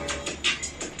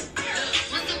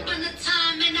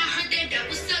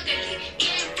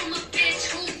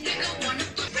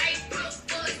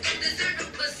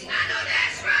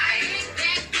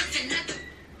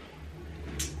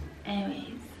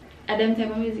 At them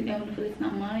type of music that I'm gonna listen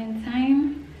at morning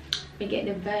time. We get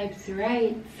the vibes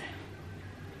right.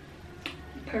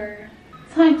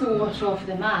 Time to wash off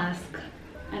the mask.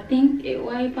 I think it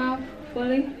wipe off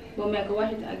fully, but I'm gonna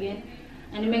wash it again.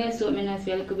 And I'm gonna soak my nails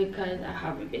a little because I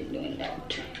haven't been doing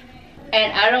that.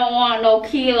 And I don't want no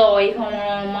keloid coming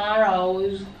on my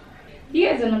nose. You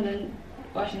guys are not done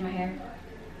washing my hair.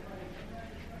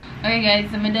 Okay guys,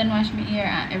 so I'm done washing my hair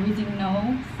and everything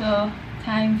now. So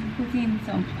time to put in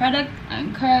some product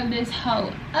and curl this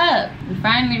hoe up. We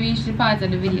finally reached the part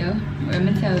of the video where I'm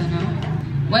gonna tell you now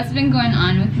what's been going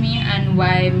on with me and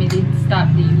why I did stop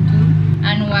the YouTube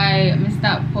and why I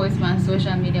stopped posting on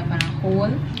social media on a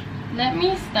whole. Let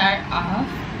me start off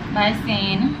by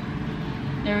saying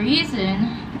the reason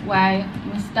why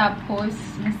I stopped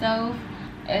posting myself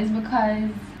is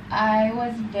because I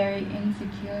was very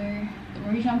insecure. I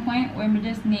reached a point where I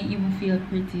just didn't even feel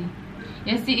pretty.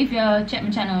 You see, if you check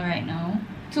my channel right now,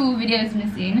 2 videos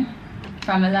missing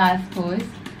from my last post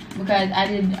because I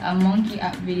did a monkey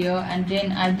app video and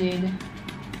then I did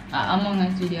Among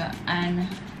Us video and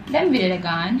them videos are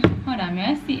gone. Hold on,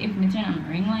 may I see if I turn on the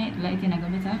ring lighting I go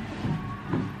better.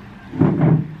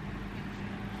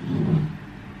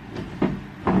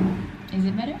 Is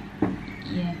it better?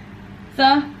 Yeah.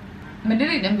 So I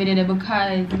delete them video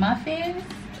because my face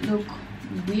look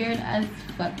weird as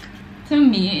fuck. To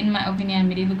me, in my opinion,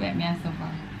 they look like me and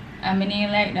suffer. I mean,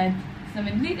 like that. So I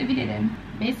delete the video then.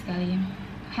 Basically,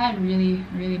 I had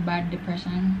really bad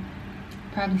depression.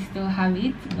 Probably still have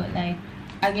it, but like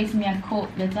I guess me I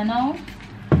cope better now.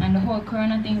 And the whole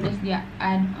corona thing just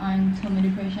add on to my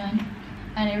depression.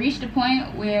 And I reached the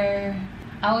point where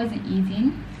I wasn't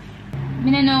eating.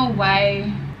 I don't know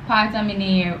why part of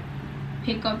me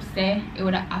pick up say it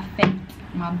would affect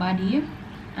my body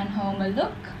and how I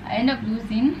look. I end up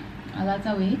losing a lot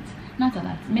of weight. Not a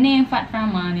lot. I ain't fat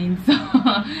from morning, so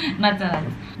not a lot.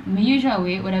 My usual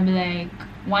weight would be like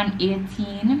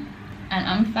 118 and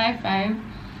I'm 5'5"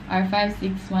 or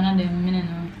 5'6", one of them, I don't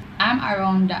know. I'm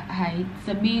around that height,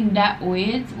 so being that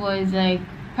weight was like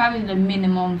probably the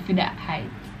minimum for that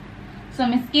height. So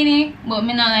I'm skinny, but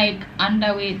me not like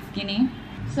underweight skinny.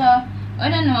 So I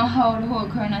don't know how the whole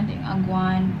corona thing I go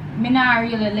on. Me not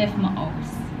really left my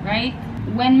house, right?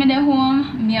 When me at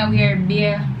home, me I wear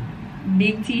bare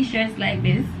big t-shirts like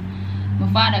this.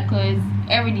 My father clothes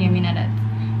every day. Me not that.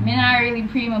 Me not really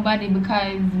pre my body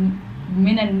because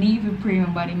me not need to pre my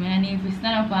body. Me not need to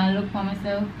stand up and look for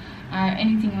myself or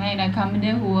anything like that. Cause me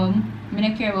at home, me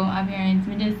not care about my appearance.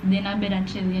 Me just then I bed and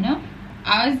chill, you know.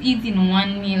 I was eating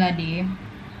 1 meal a day,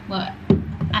 but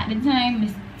at the time, me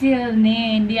still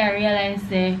didn't realize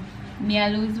that me I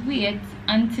lose weight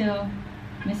until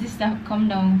my sister come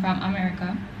down from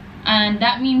America. And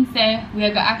that means that we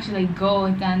are gonna actually go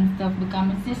out and stuff because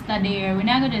my sister there, we're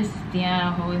not gonna just stay in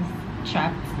our house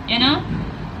trapped, you know.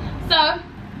 So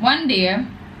one day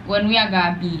when we are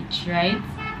going beach, right,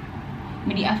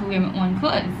 me have to wear my own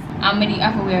clothes and me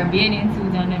have to wear a bathing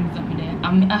suit and them stuff there,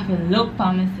 and me have to look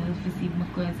for myself to see if my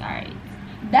clothes alright.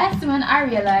 That's when I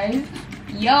realized,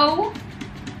 yo,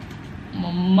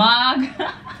 my mug.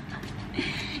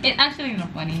 It's actually not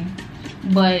funny,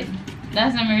 but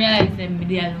that's when I realized that me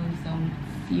did lose some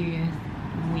serious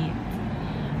weight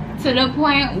to the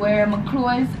point where my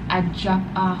clothes are drop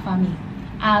off of me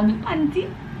and my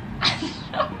panty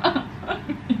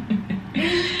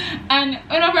and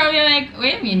when I probably like,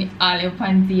 wait a minute, all your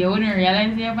panty, you wouldn't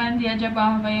realize your panty are drop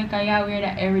off of you because you wear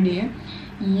that every day.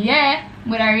 Yeah,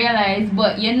 but I realized,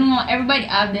 but you know, everybody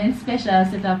have them special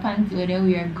set of panty where they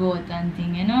wear goat and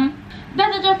thing, you know.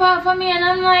 That's a drop off for me and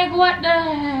I'm like, what the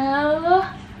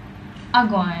hell? I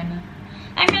go on.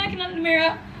 I'm looking at the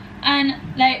mirror and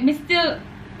like me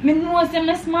know say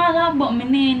I'm smaller, but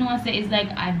me know say it's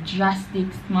like a drastic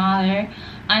smaller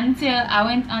until I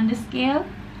went on the scale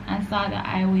and saw that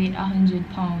I weighed 100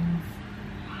 pounds.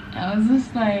 I was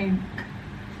just like,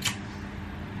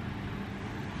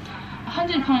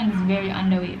 100 pounds is very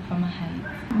underweight for my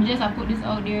height. I put this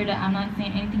out there that I'm not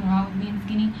saying anything wrong with being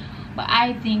skinny, but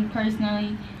I think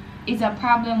personally it's a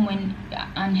problem when you're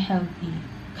unhealthy.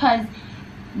 Cause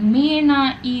me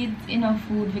not eat enough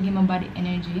food to give my body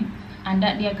energy, and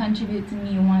that they contribute to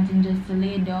me wanting just to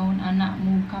lay down and not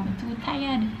move because I'm too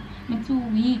tired, I'm too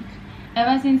weak.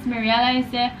 Ever since me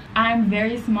realized that I'm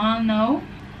very small now,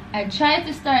 I try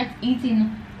to start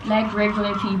eating like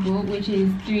regular people, which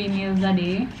is 3 meals a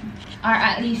day or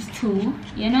at least 2,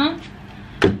 you know.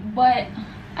 But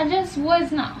I just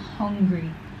was not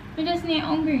hungry. I just ain't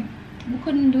hungry. I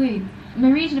couldn't do it. I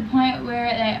reached the point where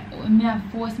like I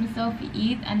forced myself to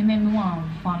eat and it made me want to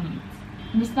vomit.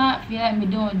 I start feel like I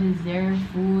don't deserve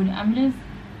food. I just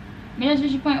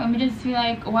reached the point where I just feel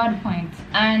like, what the point?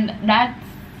 And that's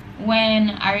when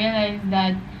I realized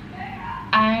that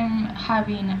I'm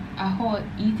having a whole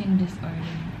eating disorder.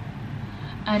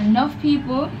 Enough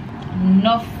people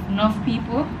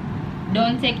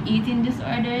don't take eating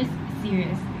disorders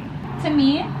seriously. To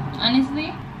me,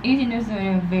 honestly, eating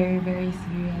disorder is very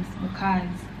serious because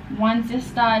once you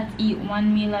start eat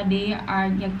 1 meal a day or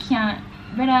you can't,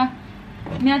 brother,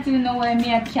 me not even know why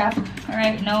me a cap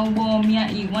right now go me a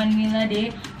eat 1 meal a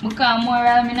day because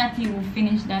moral me not even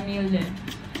finish that meal there.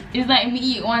 It's like me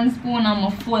eat 1 spoon and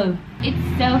I'm full.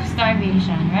 It's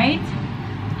self-starvation, right?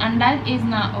 And that is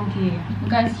not okay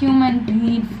because humans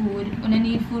need food. When they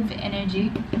need food for energy,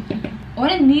 when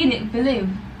they need it to live,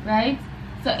 right?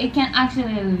 So it can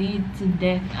actually lead to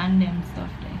death and them stuff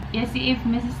there. You see, if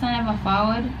Mrs. Son ever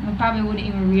forward, I probably wouldn't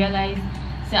even realize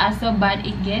so as so bad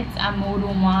it gets and I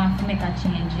wouldn't want to make a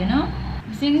change, you know.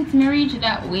 Since me reach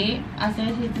that weight, I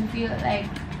started to feel like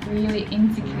really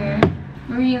insecure.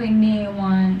 I really didn't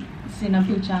want to see no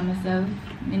picture of myself.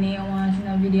 I didn't want to see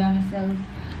no video of myself.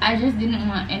 I just didn't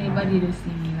want anybody to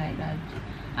see me like that.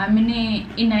 I mean,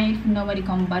 if nobody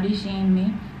come body shame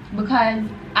me, because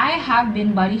I have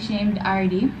been body shamed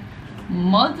already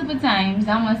multiple times,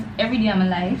 almost every day of my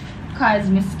life, because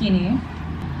I'm skinny.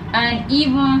 And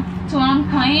even to one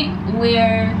point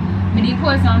where we did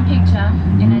post one picture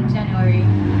in January,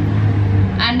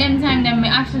 and them time them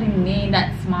actually made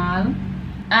that small,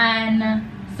 and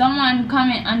someone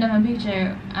comment under my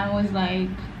picture and was like,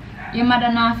 your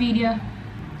mother not feed you,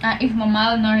 and if my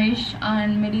malnourished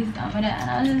and me this and that, and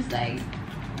I was just like,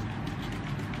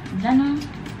 Dana,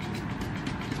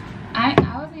 I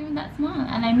wasn't even that small.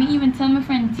 And I may even tell my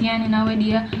friend Tian in our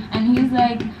day, and he's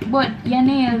like, but you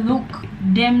know, look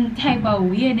them type of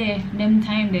way there, them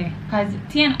time there, cause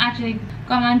Tian actually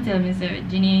come and tell me, sir,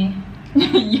 Ginny,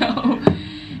 yo,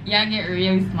 you get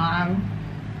real small.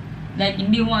 Like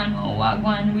in the one who walk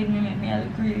one with me make me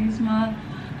look really small.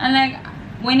 And like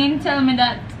when he tell me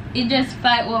that, it just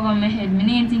fly over my head. Me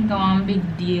didn't think I was a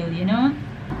big deal, you know.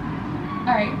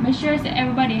 Alright, make sure that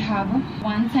everybody have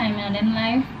one time in their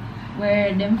life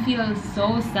where them feel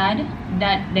so sad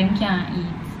that them can't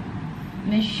eat.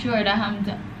 Make sure that happens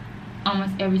to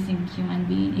almost every single human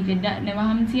being. If it that never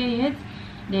happened to you yet,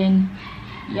 then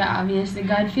yeah, obviously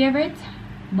God favorite,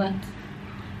 but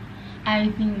I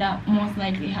think that most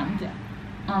likely happened to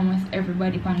almost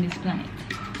everybody on this planet.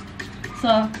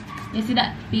 So you see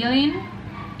that feeling,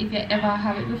 if you ever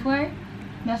have it before,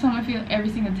 that's how I feel every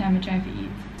single time I try to eat.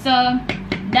 So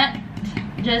that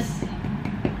just,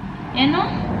 you know,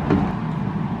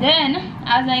 then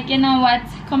I was like, you know what,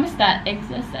 come start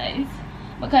exercise.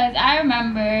 Because I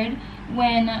remembered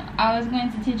when I was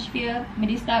going to teach field, I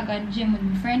did start going to gym with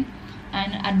my friend,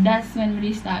 and that's when I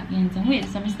did start gaining some weight.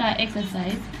 So I start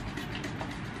exercise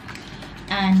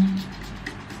and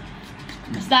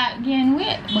I start gaining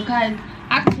weight, because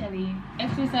actually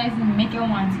exercise make you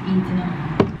want to eat, you know.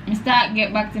 I start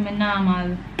get back to my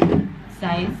normal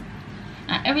size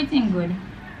and everything good.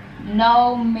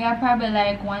 Now me are probably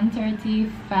like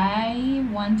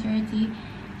 135, 130,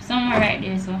 somewhere right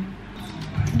there. So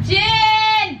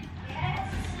Jen,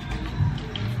 yes,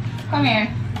 come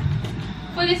here,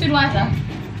 fill this with water.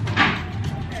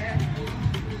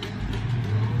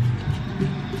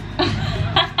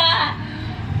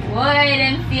 Boy,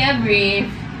 them see a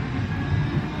brief.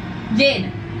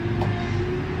 Jade,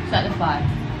 start the fart.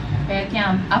 I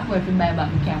can't afford to buy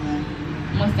back my camera.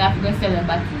 Must have to go sell the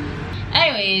battery.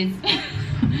 Anyways,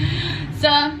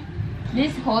 so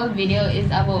this whole video is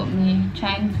about me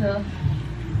trying to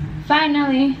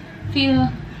finally feel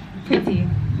pretty,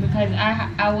 because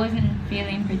I wasn't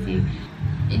feeling pretty.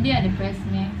 It did depress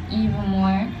me even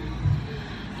more.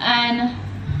 And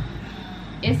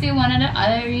you see, one of the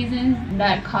other reasons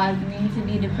that caused me to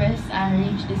be depressed and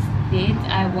reach the state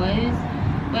I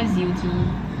was YouTube.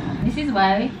 This is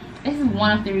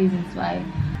one of the reasons why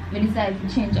I decided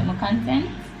to change up my content.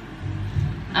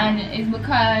 And it's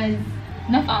because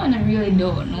no one really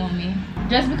don't know me.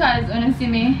 Just because when you see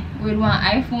me with one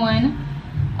iPhone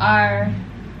or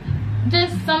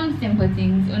just some simple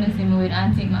things, when you see me with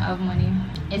and think I have money.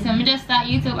 It's when I just start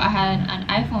YouTube, I had an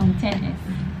iPhone XS.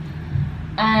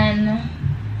 And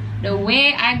the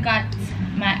way I got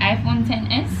my iPhone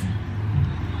XS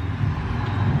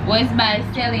was by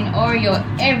selling Oreo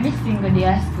every single day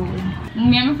at school.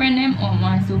 Me and my friend them own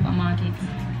my supermarket,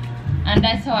 and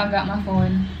that's how I got my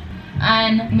phone.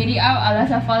 And me did have a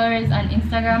lot of followers on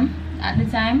Instagram at the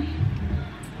time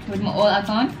with my old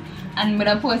account, and me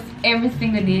would post every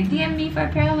single day, DM me for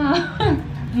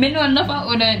promo. Me know enough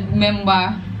of other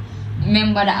member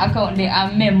the account they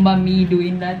and member me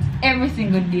doing that every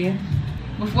single day.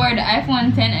 Before the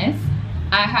iPhone XS,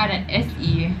 I had an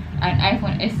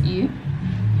iPhone SE,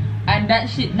 and that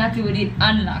shit not even did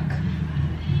unlock.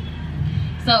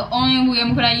 So only way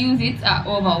I could use it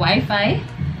over Wi-Fi.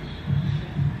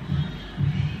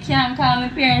 Can't call my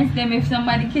parents them if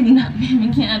somebody kidnap me.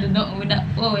 I can't do nothing with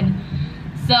that phone.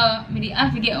 So I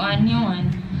have to get one new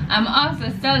one. I'm also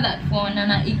sell that phone,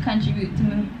 and it contribute to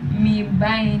me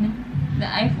buying the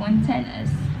iPhone XS.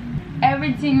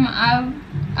 Everything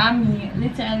I mean,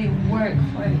 literally work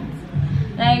for it.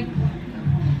 Like,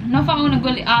 not I wanna go,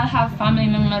 I'll have family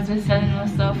members with selling my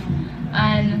stuff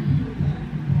and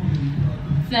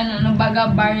selling a bag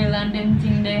of barrel and them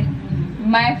thing there.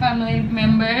 My family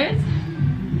members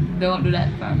don't do that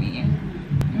for me.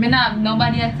 I don't have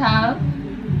nobody at all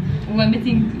when I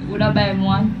think would I buy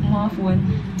more phone.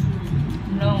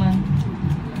 No one.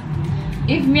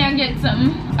 If me I get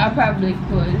something, I probably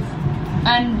could.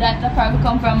 And that will probably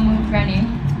come from my granny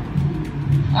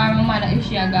or my mother if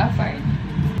she got fired.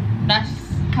 That's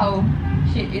how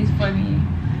shit is for me.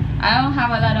 I don't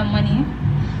have a lot of money,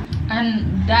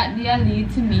 and that will lead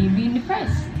to me being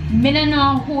depressed. Me don't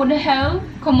know who the hell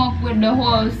come up with the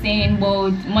whole saying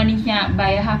about money can't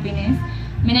buy happiness.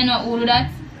 Me don't know who do that,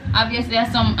 Obviously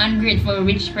I'm some ungrateful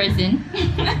rich person.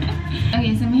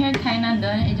 Okay, so my hair kinda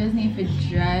done, it just needs to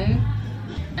dry.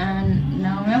 And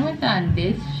now I'm with on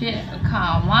this shit,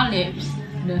 cause my lips,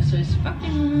 this is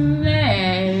fucking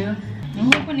low.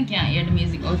 I'm hoping you can't hear the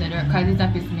music out there because it's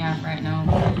pissing me off right now.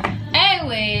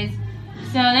 Anyways,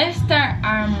 so let's start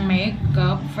our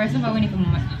makeup. First of all, we need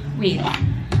to wait.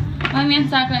 Let me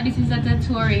talk like this is a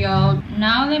tutorial.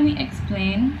 Now let me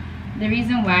explain the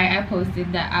reason why I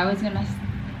posted that I was gonna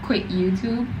quit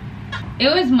YouTube.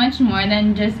 It was much more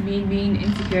than just me being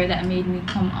insecure that made me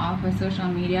come off of social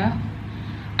media.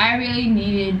 I really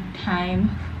needed time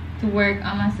to work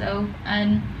on myself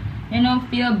and, you know,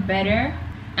 feel better.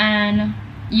 And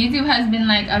YouTube has been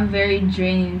like a very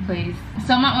draining place.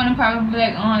 Someone would probably be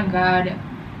like, oh my god,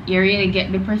 you really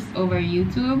get depressed over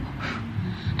YouTube?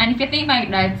 And if you think like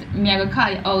that, me I go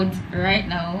call you out right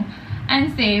now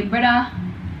and say, brother,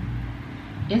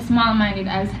 you're small-minded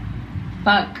as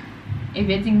fuck if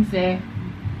you think say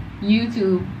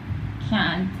YouTube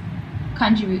can't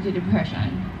contribute to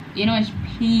depression. You know, it's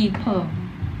people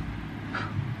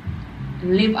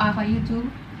live off of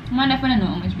YouTube. Man, definitely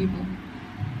know how much people.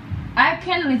 I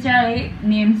can literally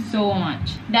name so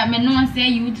much that me know say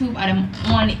YouTube are them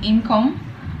only income,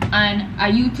 and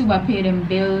a YouTuber pay them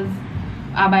bills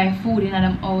or buy food in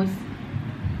them house.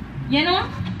 You know,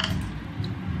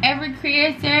 every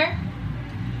creator,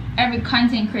 every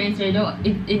content creator,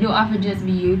 it don't have to just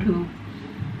be YouTube.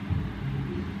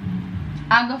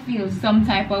 I go feel some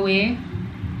type of way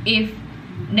if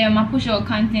them a push out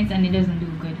content and it doesn't do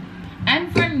good.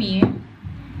 And for me,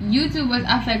 YouTube was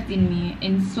affecting me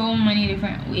in so many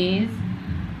different ways.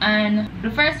 And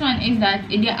the first one is that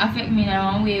it did affect me in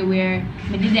one way where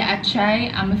I did a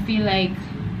try and I feel like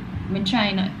I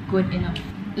try not good enough.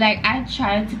 Like I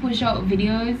try to push out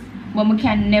videos but I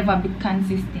can never be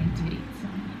consistent with it.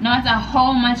 No matter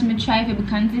how much I try to be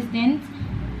consistent,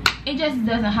 it just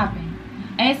doesn't happen.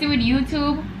 And you see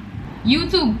with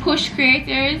YouTube push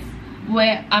creators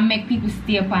where I make people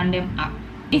stay upon them app.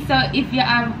 So if you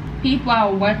have people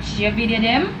who watch your video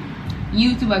them,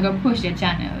 YouTube are gonna push your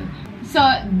channel. So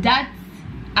that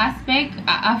aspect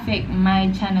affect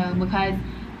my channel because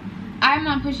I'm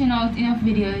not pushing out enough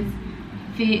videos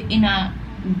for in a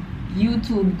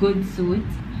YouTube good suit.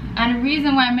 And the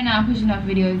reason why I'm not pushing enough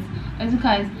videos is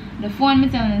because the phone I'm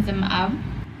telling them I have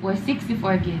was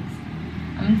 64 gigs.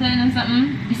 I'm telling them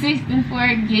something,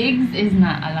 64 gigs is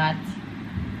not a lot.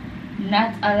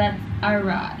 Not a lot of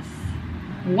Ross.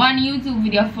 One YouTube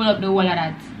video full up the whole of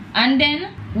that. And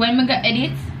then when we go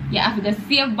edit, you have to go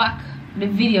save back the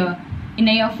video in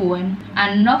your phone.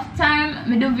 And enough time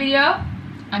me do video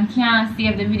and can't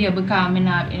save the video because I don't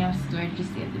have enough storage to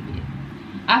save the video.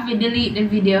 I have to delete the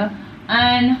video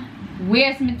and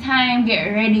waste my time, get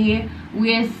ready,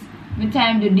 waste my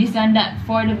time do this and that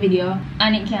for the video,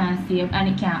 and it can't save and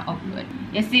it can't upload.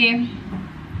 You see,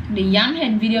 the yam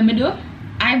head video me do,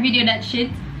 I videoed that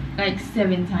shit like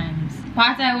 7 times.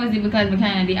 Part of it was it because I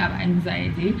kind of have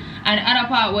anxiety, and the other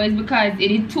part was because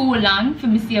it is too long for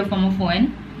me to save from my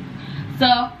phone.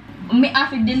 So me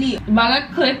have to delete bag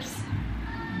of clips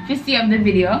to save the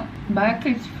video. Bag of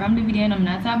clips from the video, and I'm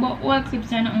not talking about all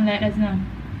clips or nothing like that now.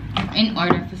 In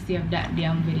order to save that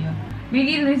damn video,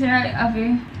 we literally have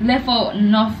to left out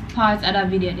enough parts of that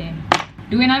video then.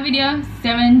 Doing a video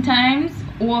 7 times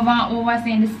over and over,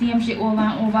 saying the same shit over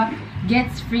and over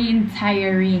gets freaking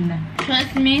tiring.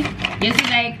 Trust me, this is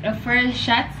like the first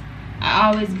shot. I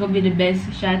always go with the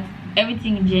best shot.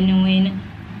 Everything genuine,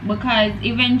 because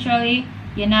eventually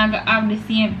you're not gonna have the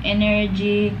same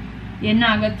energy. You're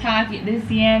not gonna talk it the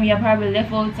same. You probably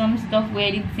left out some stuff where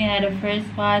you didn't see at the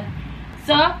first part.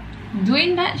 So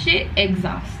doing that shit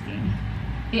exhausting.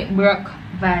 It broke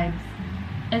vibes,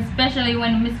 especially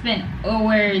when we spent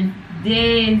hours,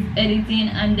 days editing,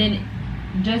 and then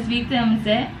just week them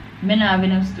say me not have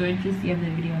enough storage to save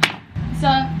the video. So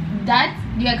that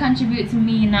did contribute to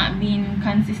me not being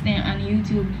consistent on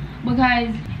YouTube,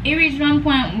 because it reached one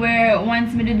point where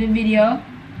once me did the video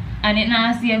and it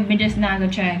not save, me just not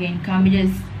gonna try again because me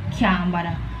just can't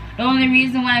bother. The only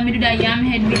reason why I do that yam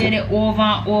head video over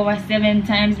and over 7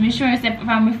 times, me sure except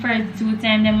from my first 2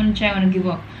 times I'm gonna try and give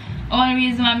up. The only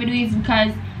reason why I do it is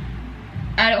because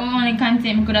I the only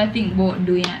content I could have think about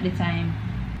doing at the time.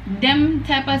 Them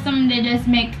type of something they just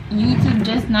make YouTube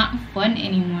just not fun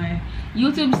anymore.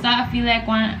 YouTube start to feel like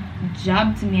one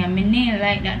job to me. I mean, I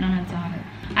like that none at all.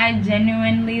 I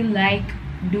genuinely like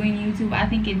doing YouTube. I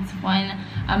think it's fun.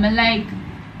 I mean, like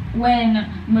when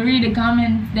I read the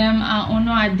comments, them oh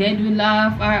no, I dead with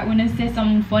laugh, or when I say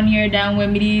something funnier than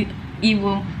when me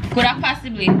even could have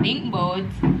possibly think about.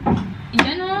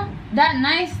 You know, that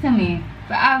nice to me.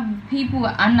 But I have people who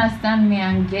understand me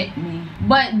and get me.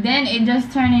 But then it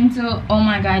just turned into, oh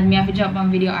my god, me have to drop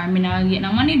one video or me not get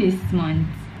no money this month.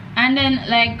 And then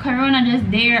like Corona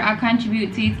just there, I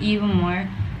contribute to it even more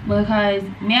because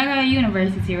me I go to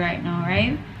university right now,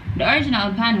 right? The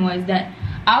original plan was that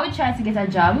I would try to get a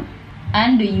job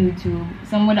and do YouTube,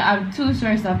 so I would have 2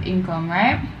 sources of income,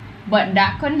 right? But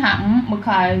that couldn't happen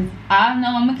because I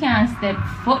know I can't step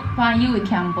foot on UWI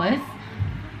campus,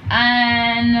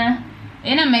 and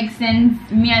it don't make sense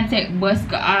me I take bus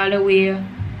go all the way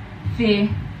for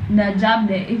the job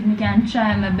there if me can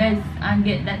try my best and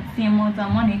get that same amount of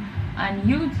money on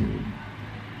YouTube.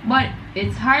 But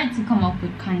it's hard to come up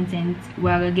with content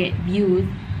where I get views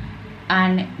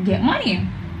and get money.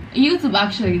 YouTube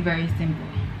actually very simple.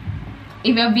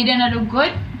 If your video not do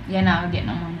good, you're not get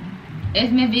no money.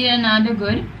 If my video not do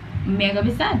good, I'm gonna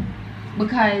be sad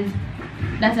because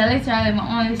that's literally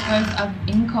my only source of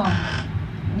income.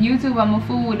 YouTube and my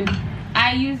food.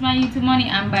 I use my YouTube money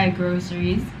and buy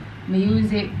groceries. I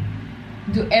use it,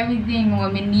 do everything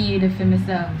what I need for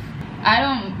myself. I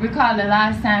don't recall the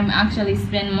last time I actually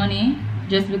spend money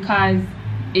just because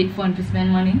it's fun to spend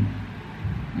money.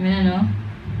 I don't know.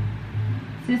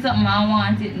 See something I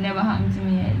want, it never happened to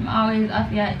me yet. I always have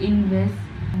to invest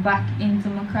back into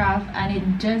my craft and it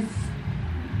just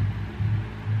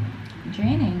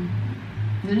draining.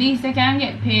 The least I can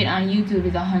get paid on YouTube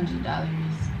is $100.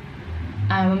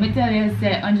 And when I tell you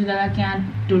say $100 can't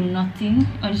do nothing,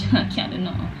 $100 can't do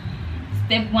nothing.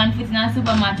 Step 1 foot in a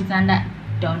supermarket and that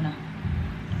done.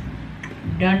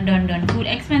 Done. Food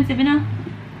expensive, you know?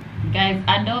 Guys,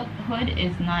 adulthood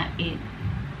is not it.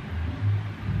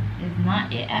 It's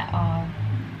not it at all.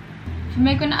 To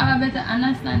make you have a better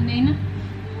understanding,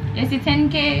 you see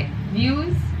 10k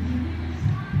views,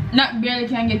 not barely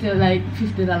can get to like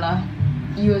 $50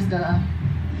 US dollar.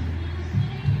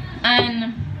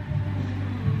 And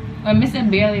when I say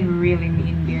barely, really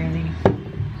mean barely.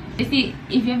 You see,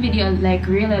 if your video is like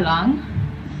really long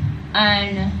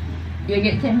and you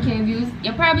get 10k views,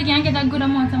 you probably can get a good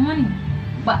amount of money.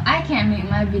 But I can't make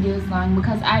my videos long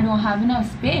because I don't have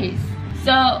enough space.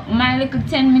 So my little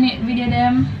 10-minute video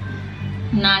them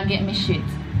not get me shit.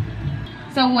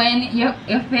 So when your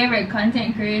favorite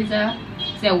content creator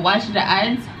say watch the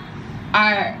ads,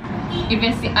 or if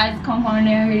you see ads come on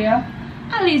their video,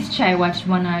 at least try watch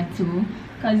 1 or 2,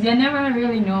 because you never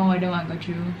really know what they want to go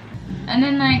through. And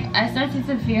then like I started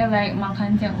to feel like my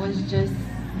content was just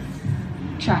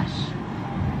trash.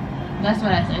 That's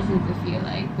what I started to feel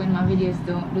like when my videos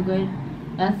don't do good.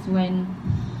 That's when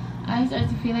I started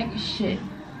to feel like shit,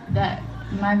 that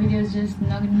my videos just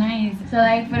not nice. So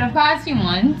like for the past few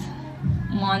months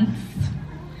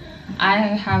I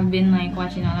have been like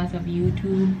watching a lot of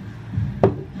YouTube,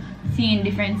 seeing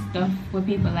different stuff what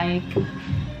people like,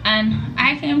 and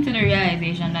I came to the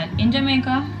realization that in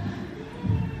Jamaica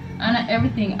and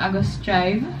everything I go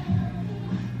strive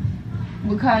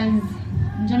because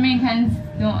Jamaicans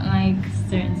don't like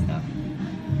certain stuff.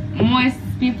 Most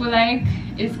people like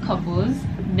is couples,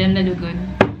 then they do good.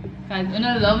 Cause when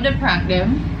I love to prank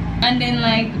them, and then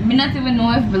like me not even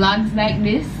know if vlogs like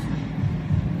this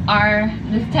or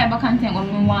this type of content when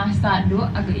we want to start do,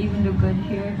 I could even do good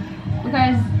here.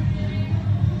 Because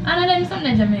I know them some of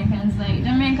the Jamaicans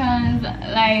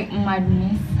like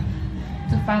madness.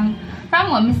 So from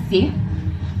what me see,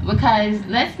 because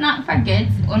let's not forget,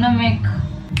 wanna make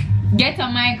get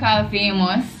Jamaica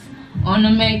famous,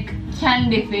 wanna make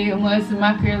candy famous,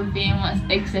 mackerel famous,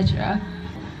 etc.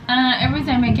 And every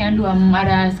time I can do a mad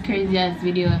ass crazy ass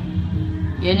video,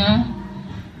 you know.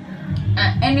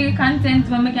 And any content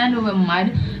when I can do it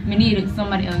mad, I need it with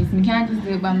somebody else. I can't just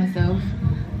do it by myself,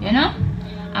 you know.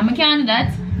 And I can't do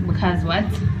that because what?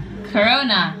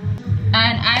 Corona.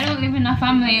 And I don't live in a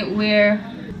family where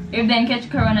if they catch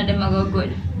corona, they might go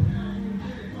good.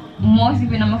 Most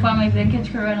people in my family, if they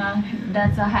catch corona,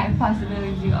 that's a high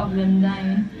possibility of them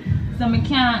dying. So I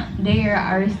can't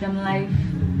dare risk them life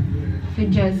for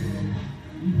just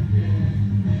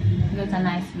get a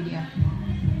nice video.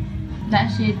 That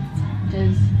shit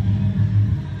just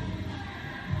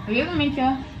really make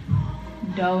you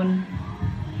down,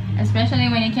 especially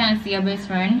when you can't see your best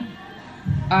friend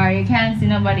or you can't see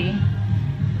nobody.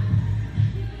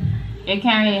 You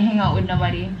can't really hang out with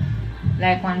nobody.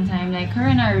 Like one time, like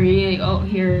corona really out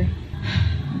here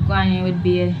going in with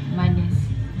beard madness.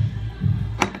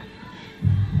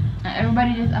 And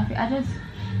everybody just have to adjust.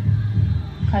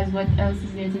 Cause what else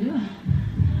is there to do?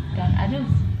 Don't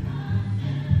adjust.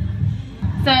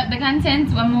 So the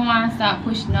content when we want to start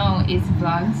push now is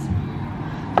vlogs.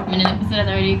 I'm in an episode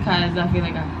already because I feel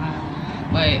like I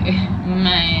have, but my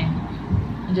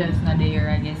mind just not there,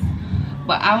 I guess.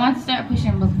 But I want to start pushing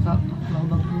I want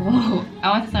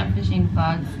to start pushing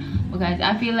vlogs because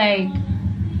I feel like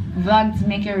vlogs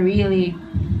make you really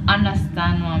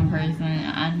understand one person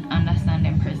and understand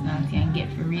their personality and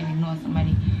get to really know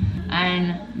somebody.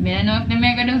 And I don't know if they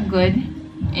make it do good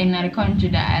in the country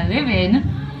that I live in,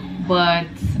 but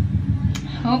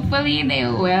hopefully they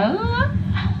will.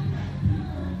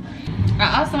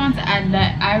 I also want to add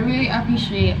that I really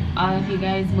appreciate all of you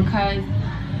guys because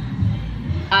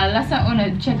lots of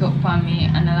you check up for me,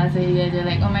 and a lot of you guys are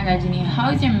like, oh my god, Jenny,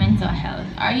 how's your mental health?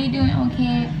 Are you doing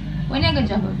okay? When you go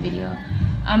drop a video?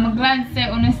 I'm glad to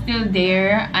say you're still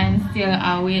there and still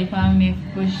wait for me to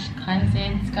push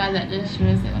content, because that just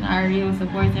shows that you are real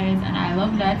supporters, and I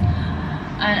love that.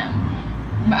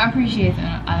 And I appreciate it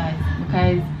a lot,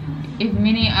 because if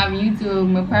many of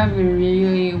YouTube, I probably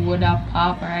really would have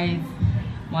popularized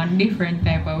one different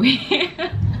type of way.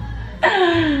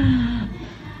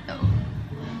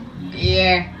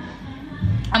 Yeah.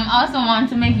 I'm also want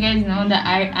to make you guys know that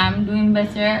I am doing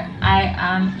better. I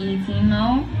am eating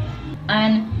now,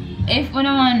 and if you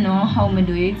don't want to know how I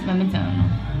do it, let me tell you.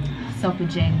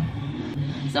 Suppergen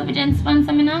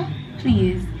sponsor me now,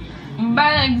 please.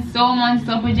 Buy like so much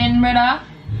Suppergen, brother,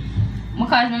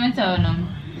 because let me tell you,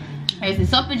 it's a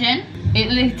Suppergen. It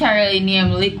literally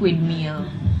named liquid meal.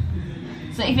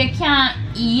 So if you can't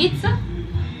eat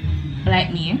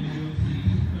like me,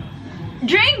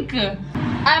 drink.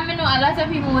 I know a lot of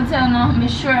people will tell no, I'm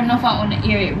sure enough I want to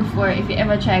hear it before. If you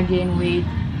ever try gain weight,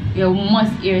 you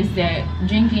must hear say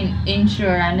drinking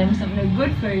Ensure and them something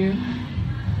good for you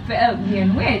for help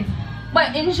gain weight.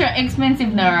 But Ensure expensive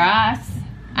no ass,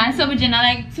 and Suppergen are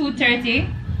like $230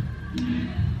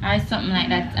 or something like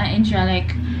that, and Ensure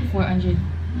like 400.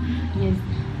 Yes,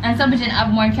 and Suppergen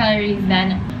have more calories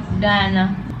than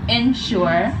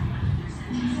Ensure.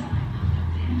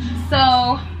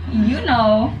 So you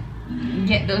know,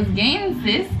 get those gains,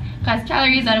 sis, because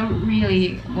calories are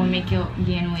really will make you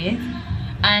gain weight.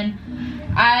 And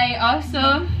I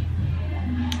also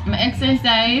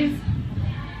exercise,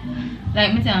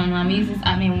 like me telling you, I'm using this,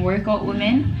 I mean Workout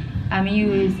Women. I'm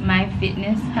use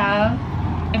MyFitnessPal,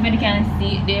 if you can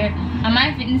see it there. And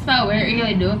MyFitnessPal, what it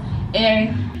really do,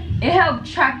 it help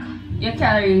track your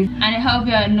calories, and it help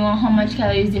you know how much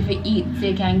calories if you eat so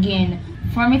you can gain.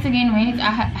 For me to gain weight, I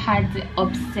had to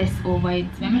obsess over it.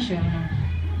 Let me show you now.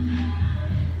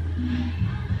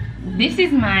 This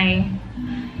is my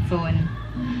phone.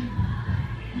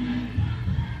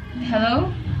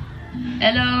 Hello?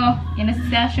 Hello? You know,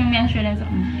 sister, show me and show them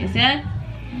something. You see that?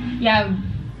 You have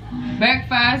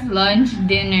breakfast, lunch,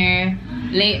 dinner,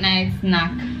 late night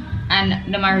snack, and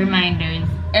them are reminders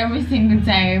every single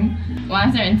time.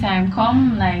 One certain time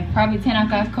come, like probably 10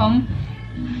 o'clock come,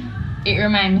 it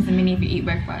reminds me to eat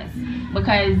breakfast,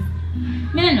 because I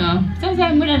don't know,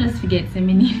 sometimes I just forget to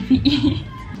eat.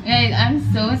 Guys, I'm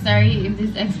so sorry if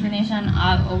this explanation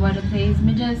all over the place.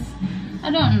 I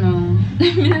don't know.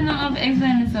 I don't know how to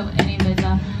explain this any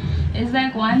better. It's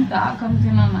like one thought comes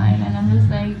in my mind, and I'm just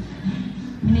like, I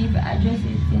need to address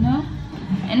it, you know?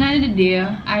 And at the end of the day,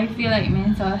 I feel like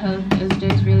mental health is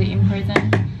just really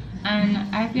important, and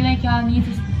I feel like y'all need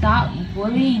to stop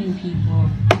bullying people,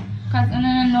 because I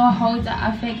don't know how to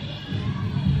affect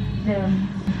them.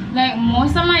 Like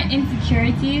most of my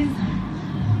insecurities,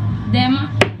 them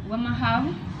when I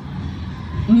have,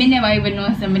 me never even know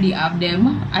somebody have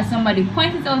them, as somebody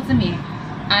pointed out to me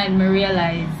and me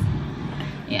realize.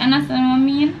 You understand what I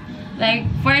mean? Like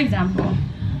for example,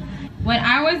 when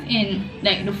I was in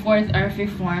like the 4th or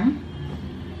 5th form,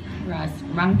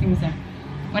 wrong things there.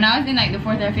 When I was in like the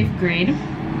 4th or 5th grade,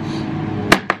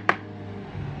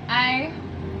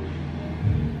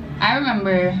 I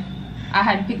remember I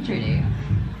had a picture there.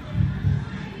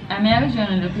 I mean, I was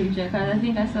showing the picture because I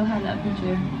think I still have that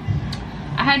picture.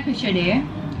 I had a picture there,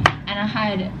 and I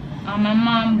had my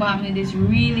mom bought me this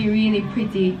really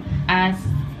pretty ass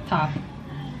top,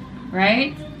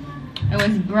 right? It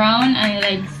was brown and it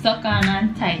like stuck on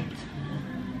and tight.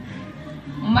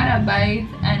 My mother bought it,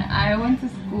 and I went to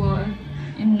school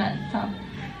in that top,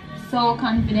 so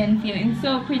confident, feeling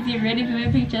so pretty, ready for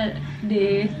my picture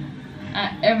there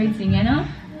and everything, you know.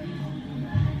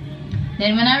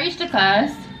 Then when I reached the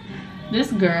class,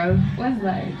 this girl was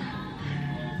like,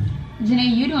 Jenny,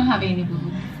 you don't have any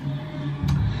boobs,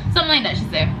 something like that she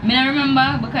said. I mean, I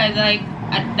remember because like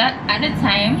at the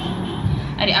time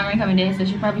at the American Day, so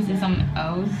she probably said something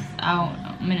else. I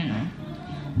don't know,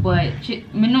 but she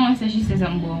said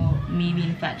something about me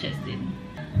being fat chested.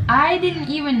 I didn't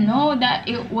even know that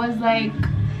it was like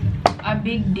a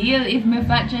big deal if me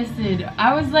fat chested.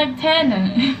 I was like 10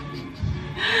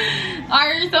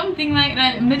 or something like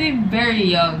that, maybe very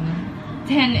young.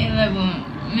 10, 11,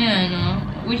 I don't know,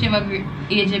 whichever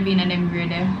age I've been in them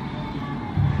grade there.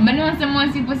 But now some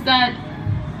most people start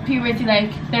puberty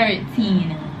like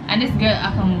 13, and this girl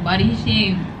I can body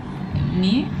shame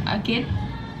me, a kid.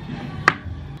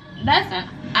 That's when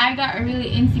I got really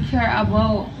insecure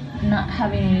about not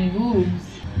having any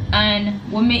boobs. And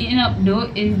what made it up though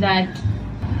is that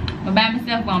I buy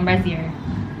myself one brassiere.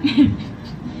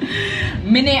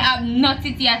 Me didn't have no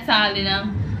titty at all, you know.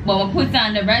 But I put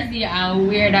on the brassiere and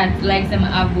wear that like some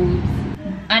have boobs.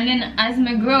 And then as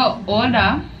I grow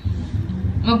older,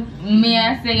 me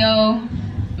I say, yo,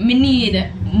 me need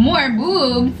more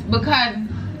boobs because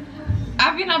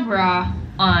having a bra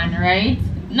on, right?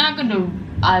 Not gonna do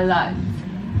a lot.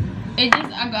 It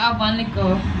just I go have one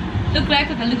little, look like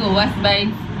a little wasp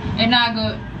bite, and I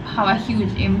go have a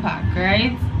huge impact,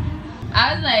 right?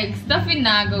 I was like, stuffing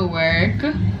not gonna work.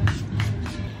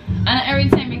 And every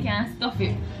time you can stuff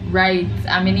it right,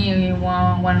 I mean you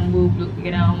want one boob look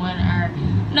good on one or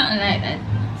nothing like that.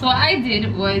 So what I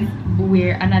did was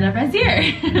wear another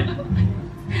brassiere.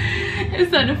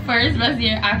 So the first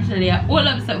brassiere actually I hold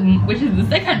up something, which is the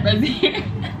second brassiere.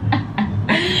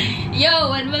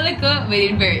 Yo, when we look up, we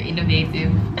did very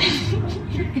innovative.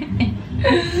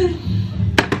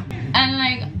 And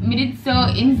like me did so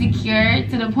insecure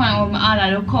to the point where I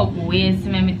look up ways to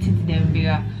make me titty them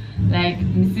bigger. Like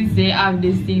me say I have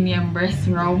this thing named breast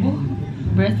rub,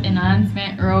 breast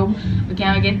enhancement rub. We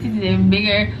can get titty them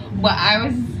bigger, but I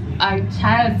was a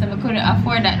child so I couldn't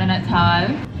afford that none at all.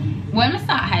 When I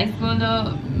start high school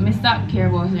though, I stopped care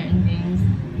about certain things.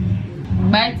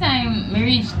 By the time I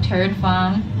reached third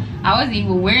form, I wasn't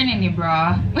even wearing any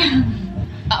bra.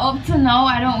 Up to now,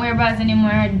 I don't wear bras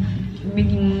anymore. I don't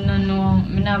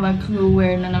have a clue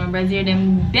where none of my bras are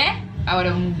them there. I would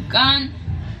have gone.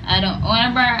 I don't own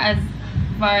a bra as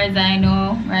far as I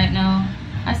know right now.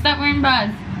 I stopped wearing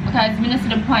bras because it's to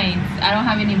the point. I don't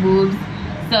have any boobs,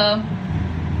 so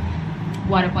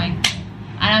what a point.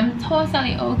 And I'm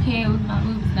totally okay with my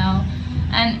boobs now.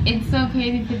 And it's so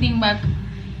crazy to think back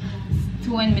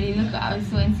to when I was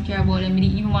so insecure about them. I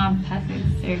didn't even want plastic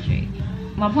surgery.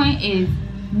 My point is,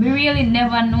 me really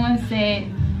never know say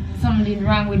something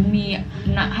wrong with me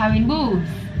not having boobs.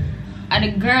 And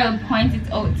the girl pointed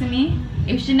it out to me.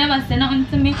 If she never said nothing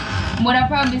to me, would I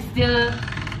probably still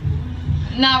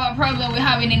not have a problem with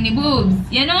having any boobs,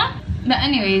 you know? But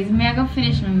anyways, me I go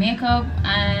finish my makeup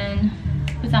and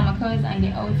put on my clothes and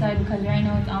get outside because right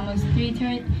now it's almost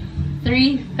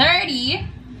 3:30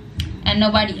 and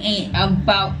nobody ain't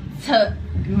about to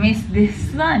miss this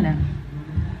sun.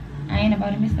 I ain't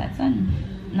about to miss that sun.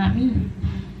 Not me.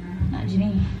 Not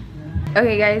Janine.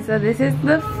 Okay guys, so this is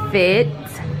the fit.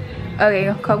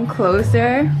 Okay, come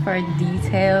closer for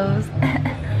details.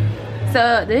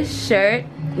 So this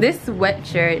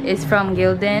sweatshirt is from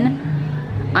Gildan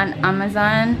on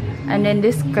Amazon, and then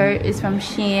this skirt is from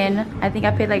Shein. I think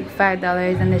I paid like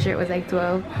 $5 and the shirt was like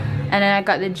 $12. And then I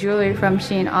got the jewelry from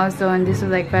Shein also, and this was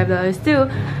like $5 too.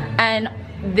 And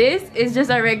this is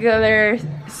just a regular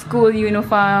school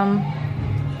uniform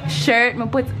shirt I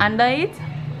put under it,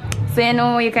 so you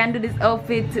know you can do this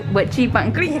outfit but cheap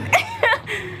and clean.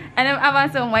 And I'm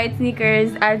having some white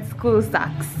sneakers and school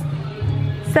socks.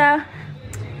 So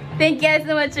thank you guys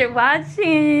so much for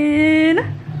watching.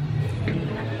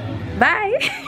 Bye.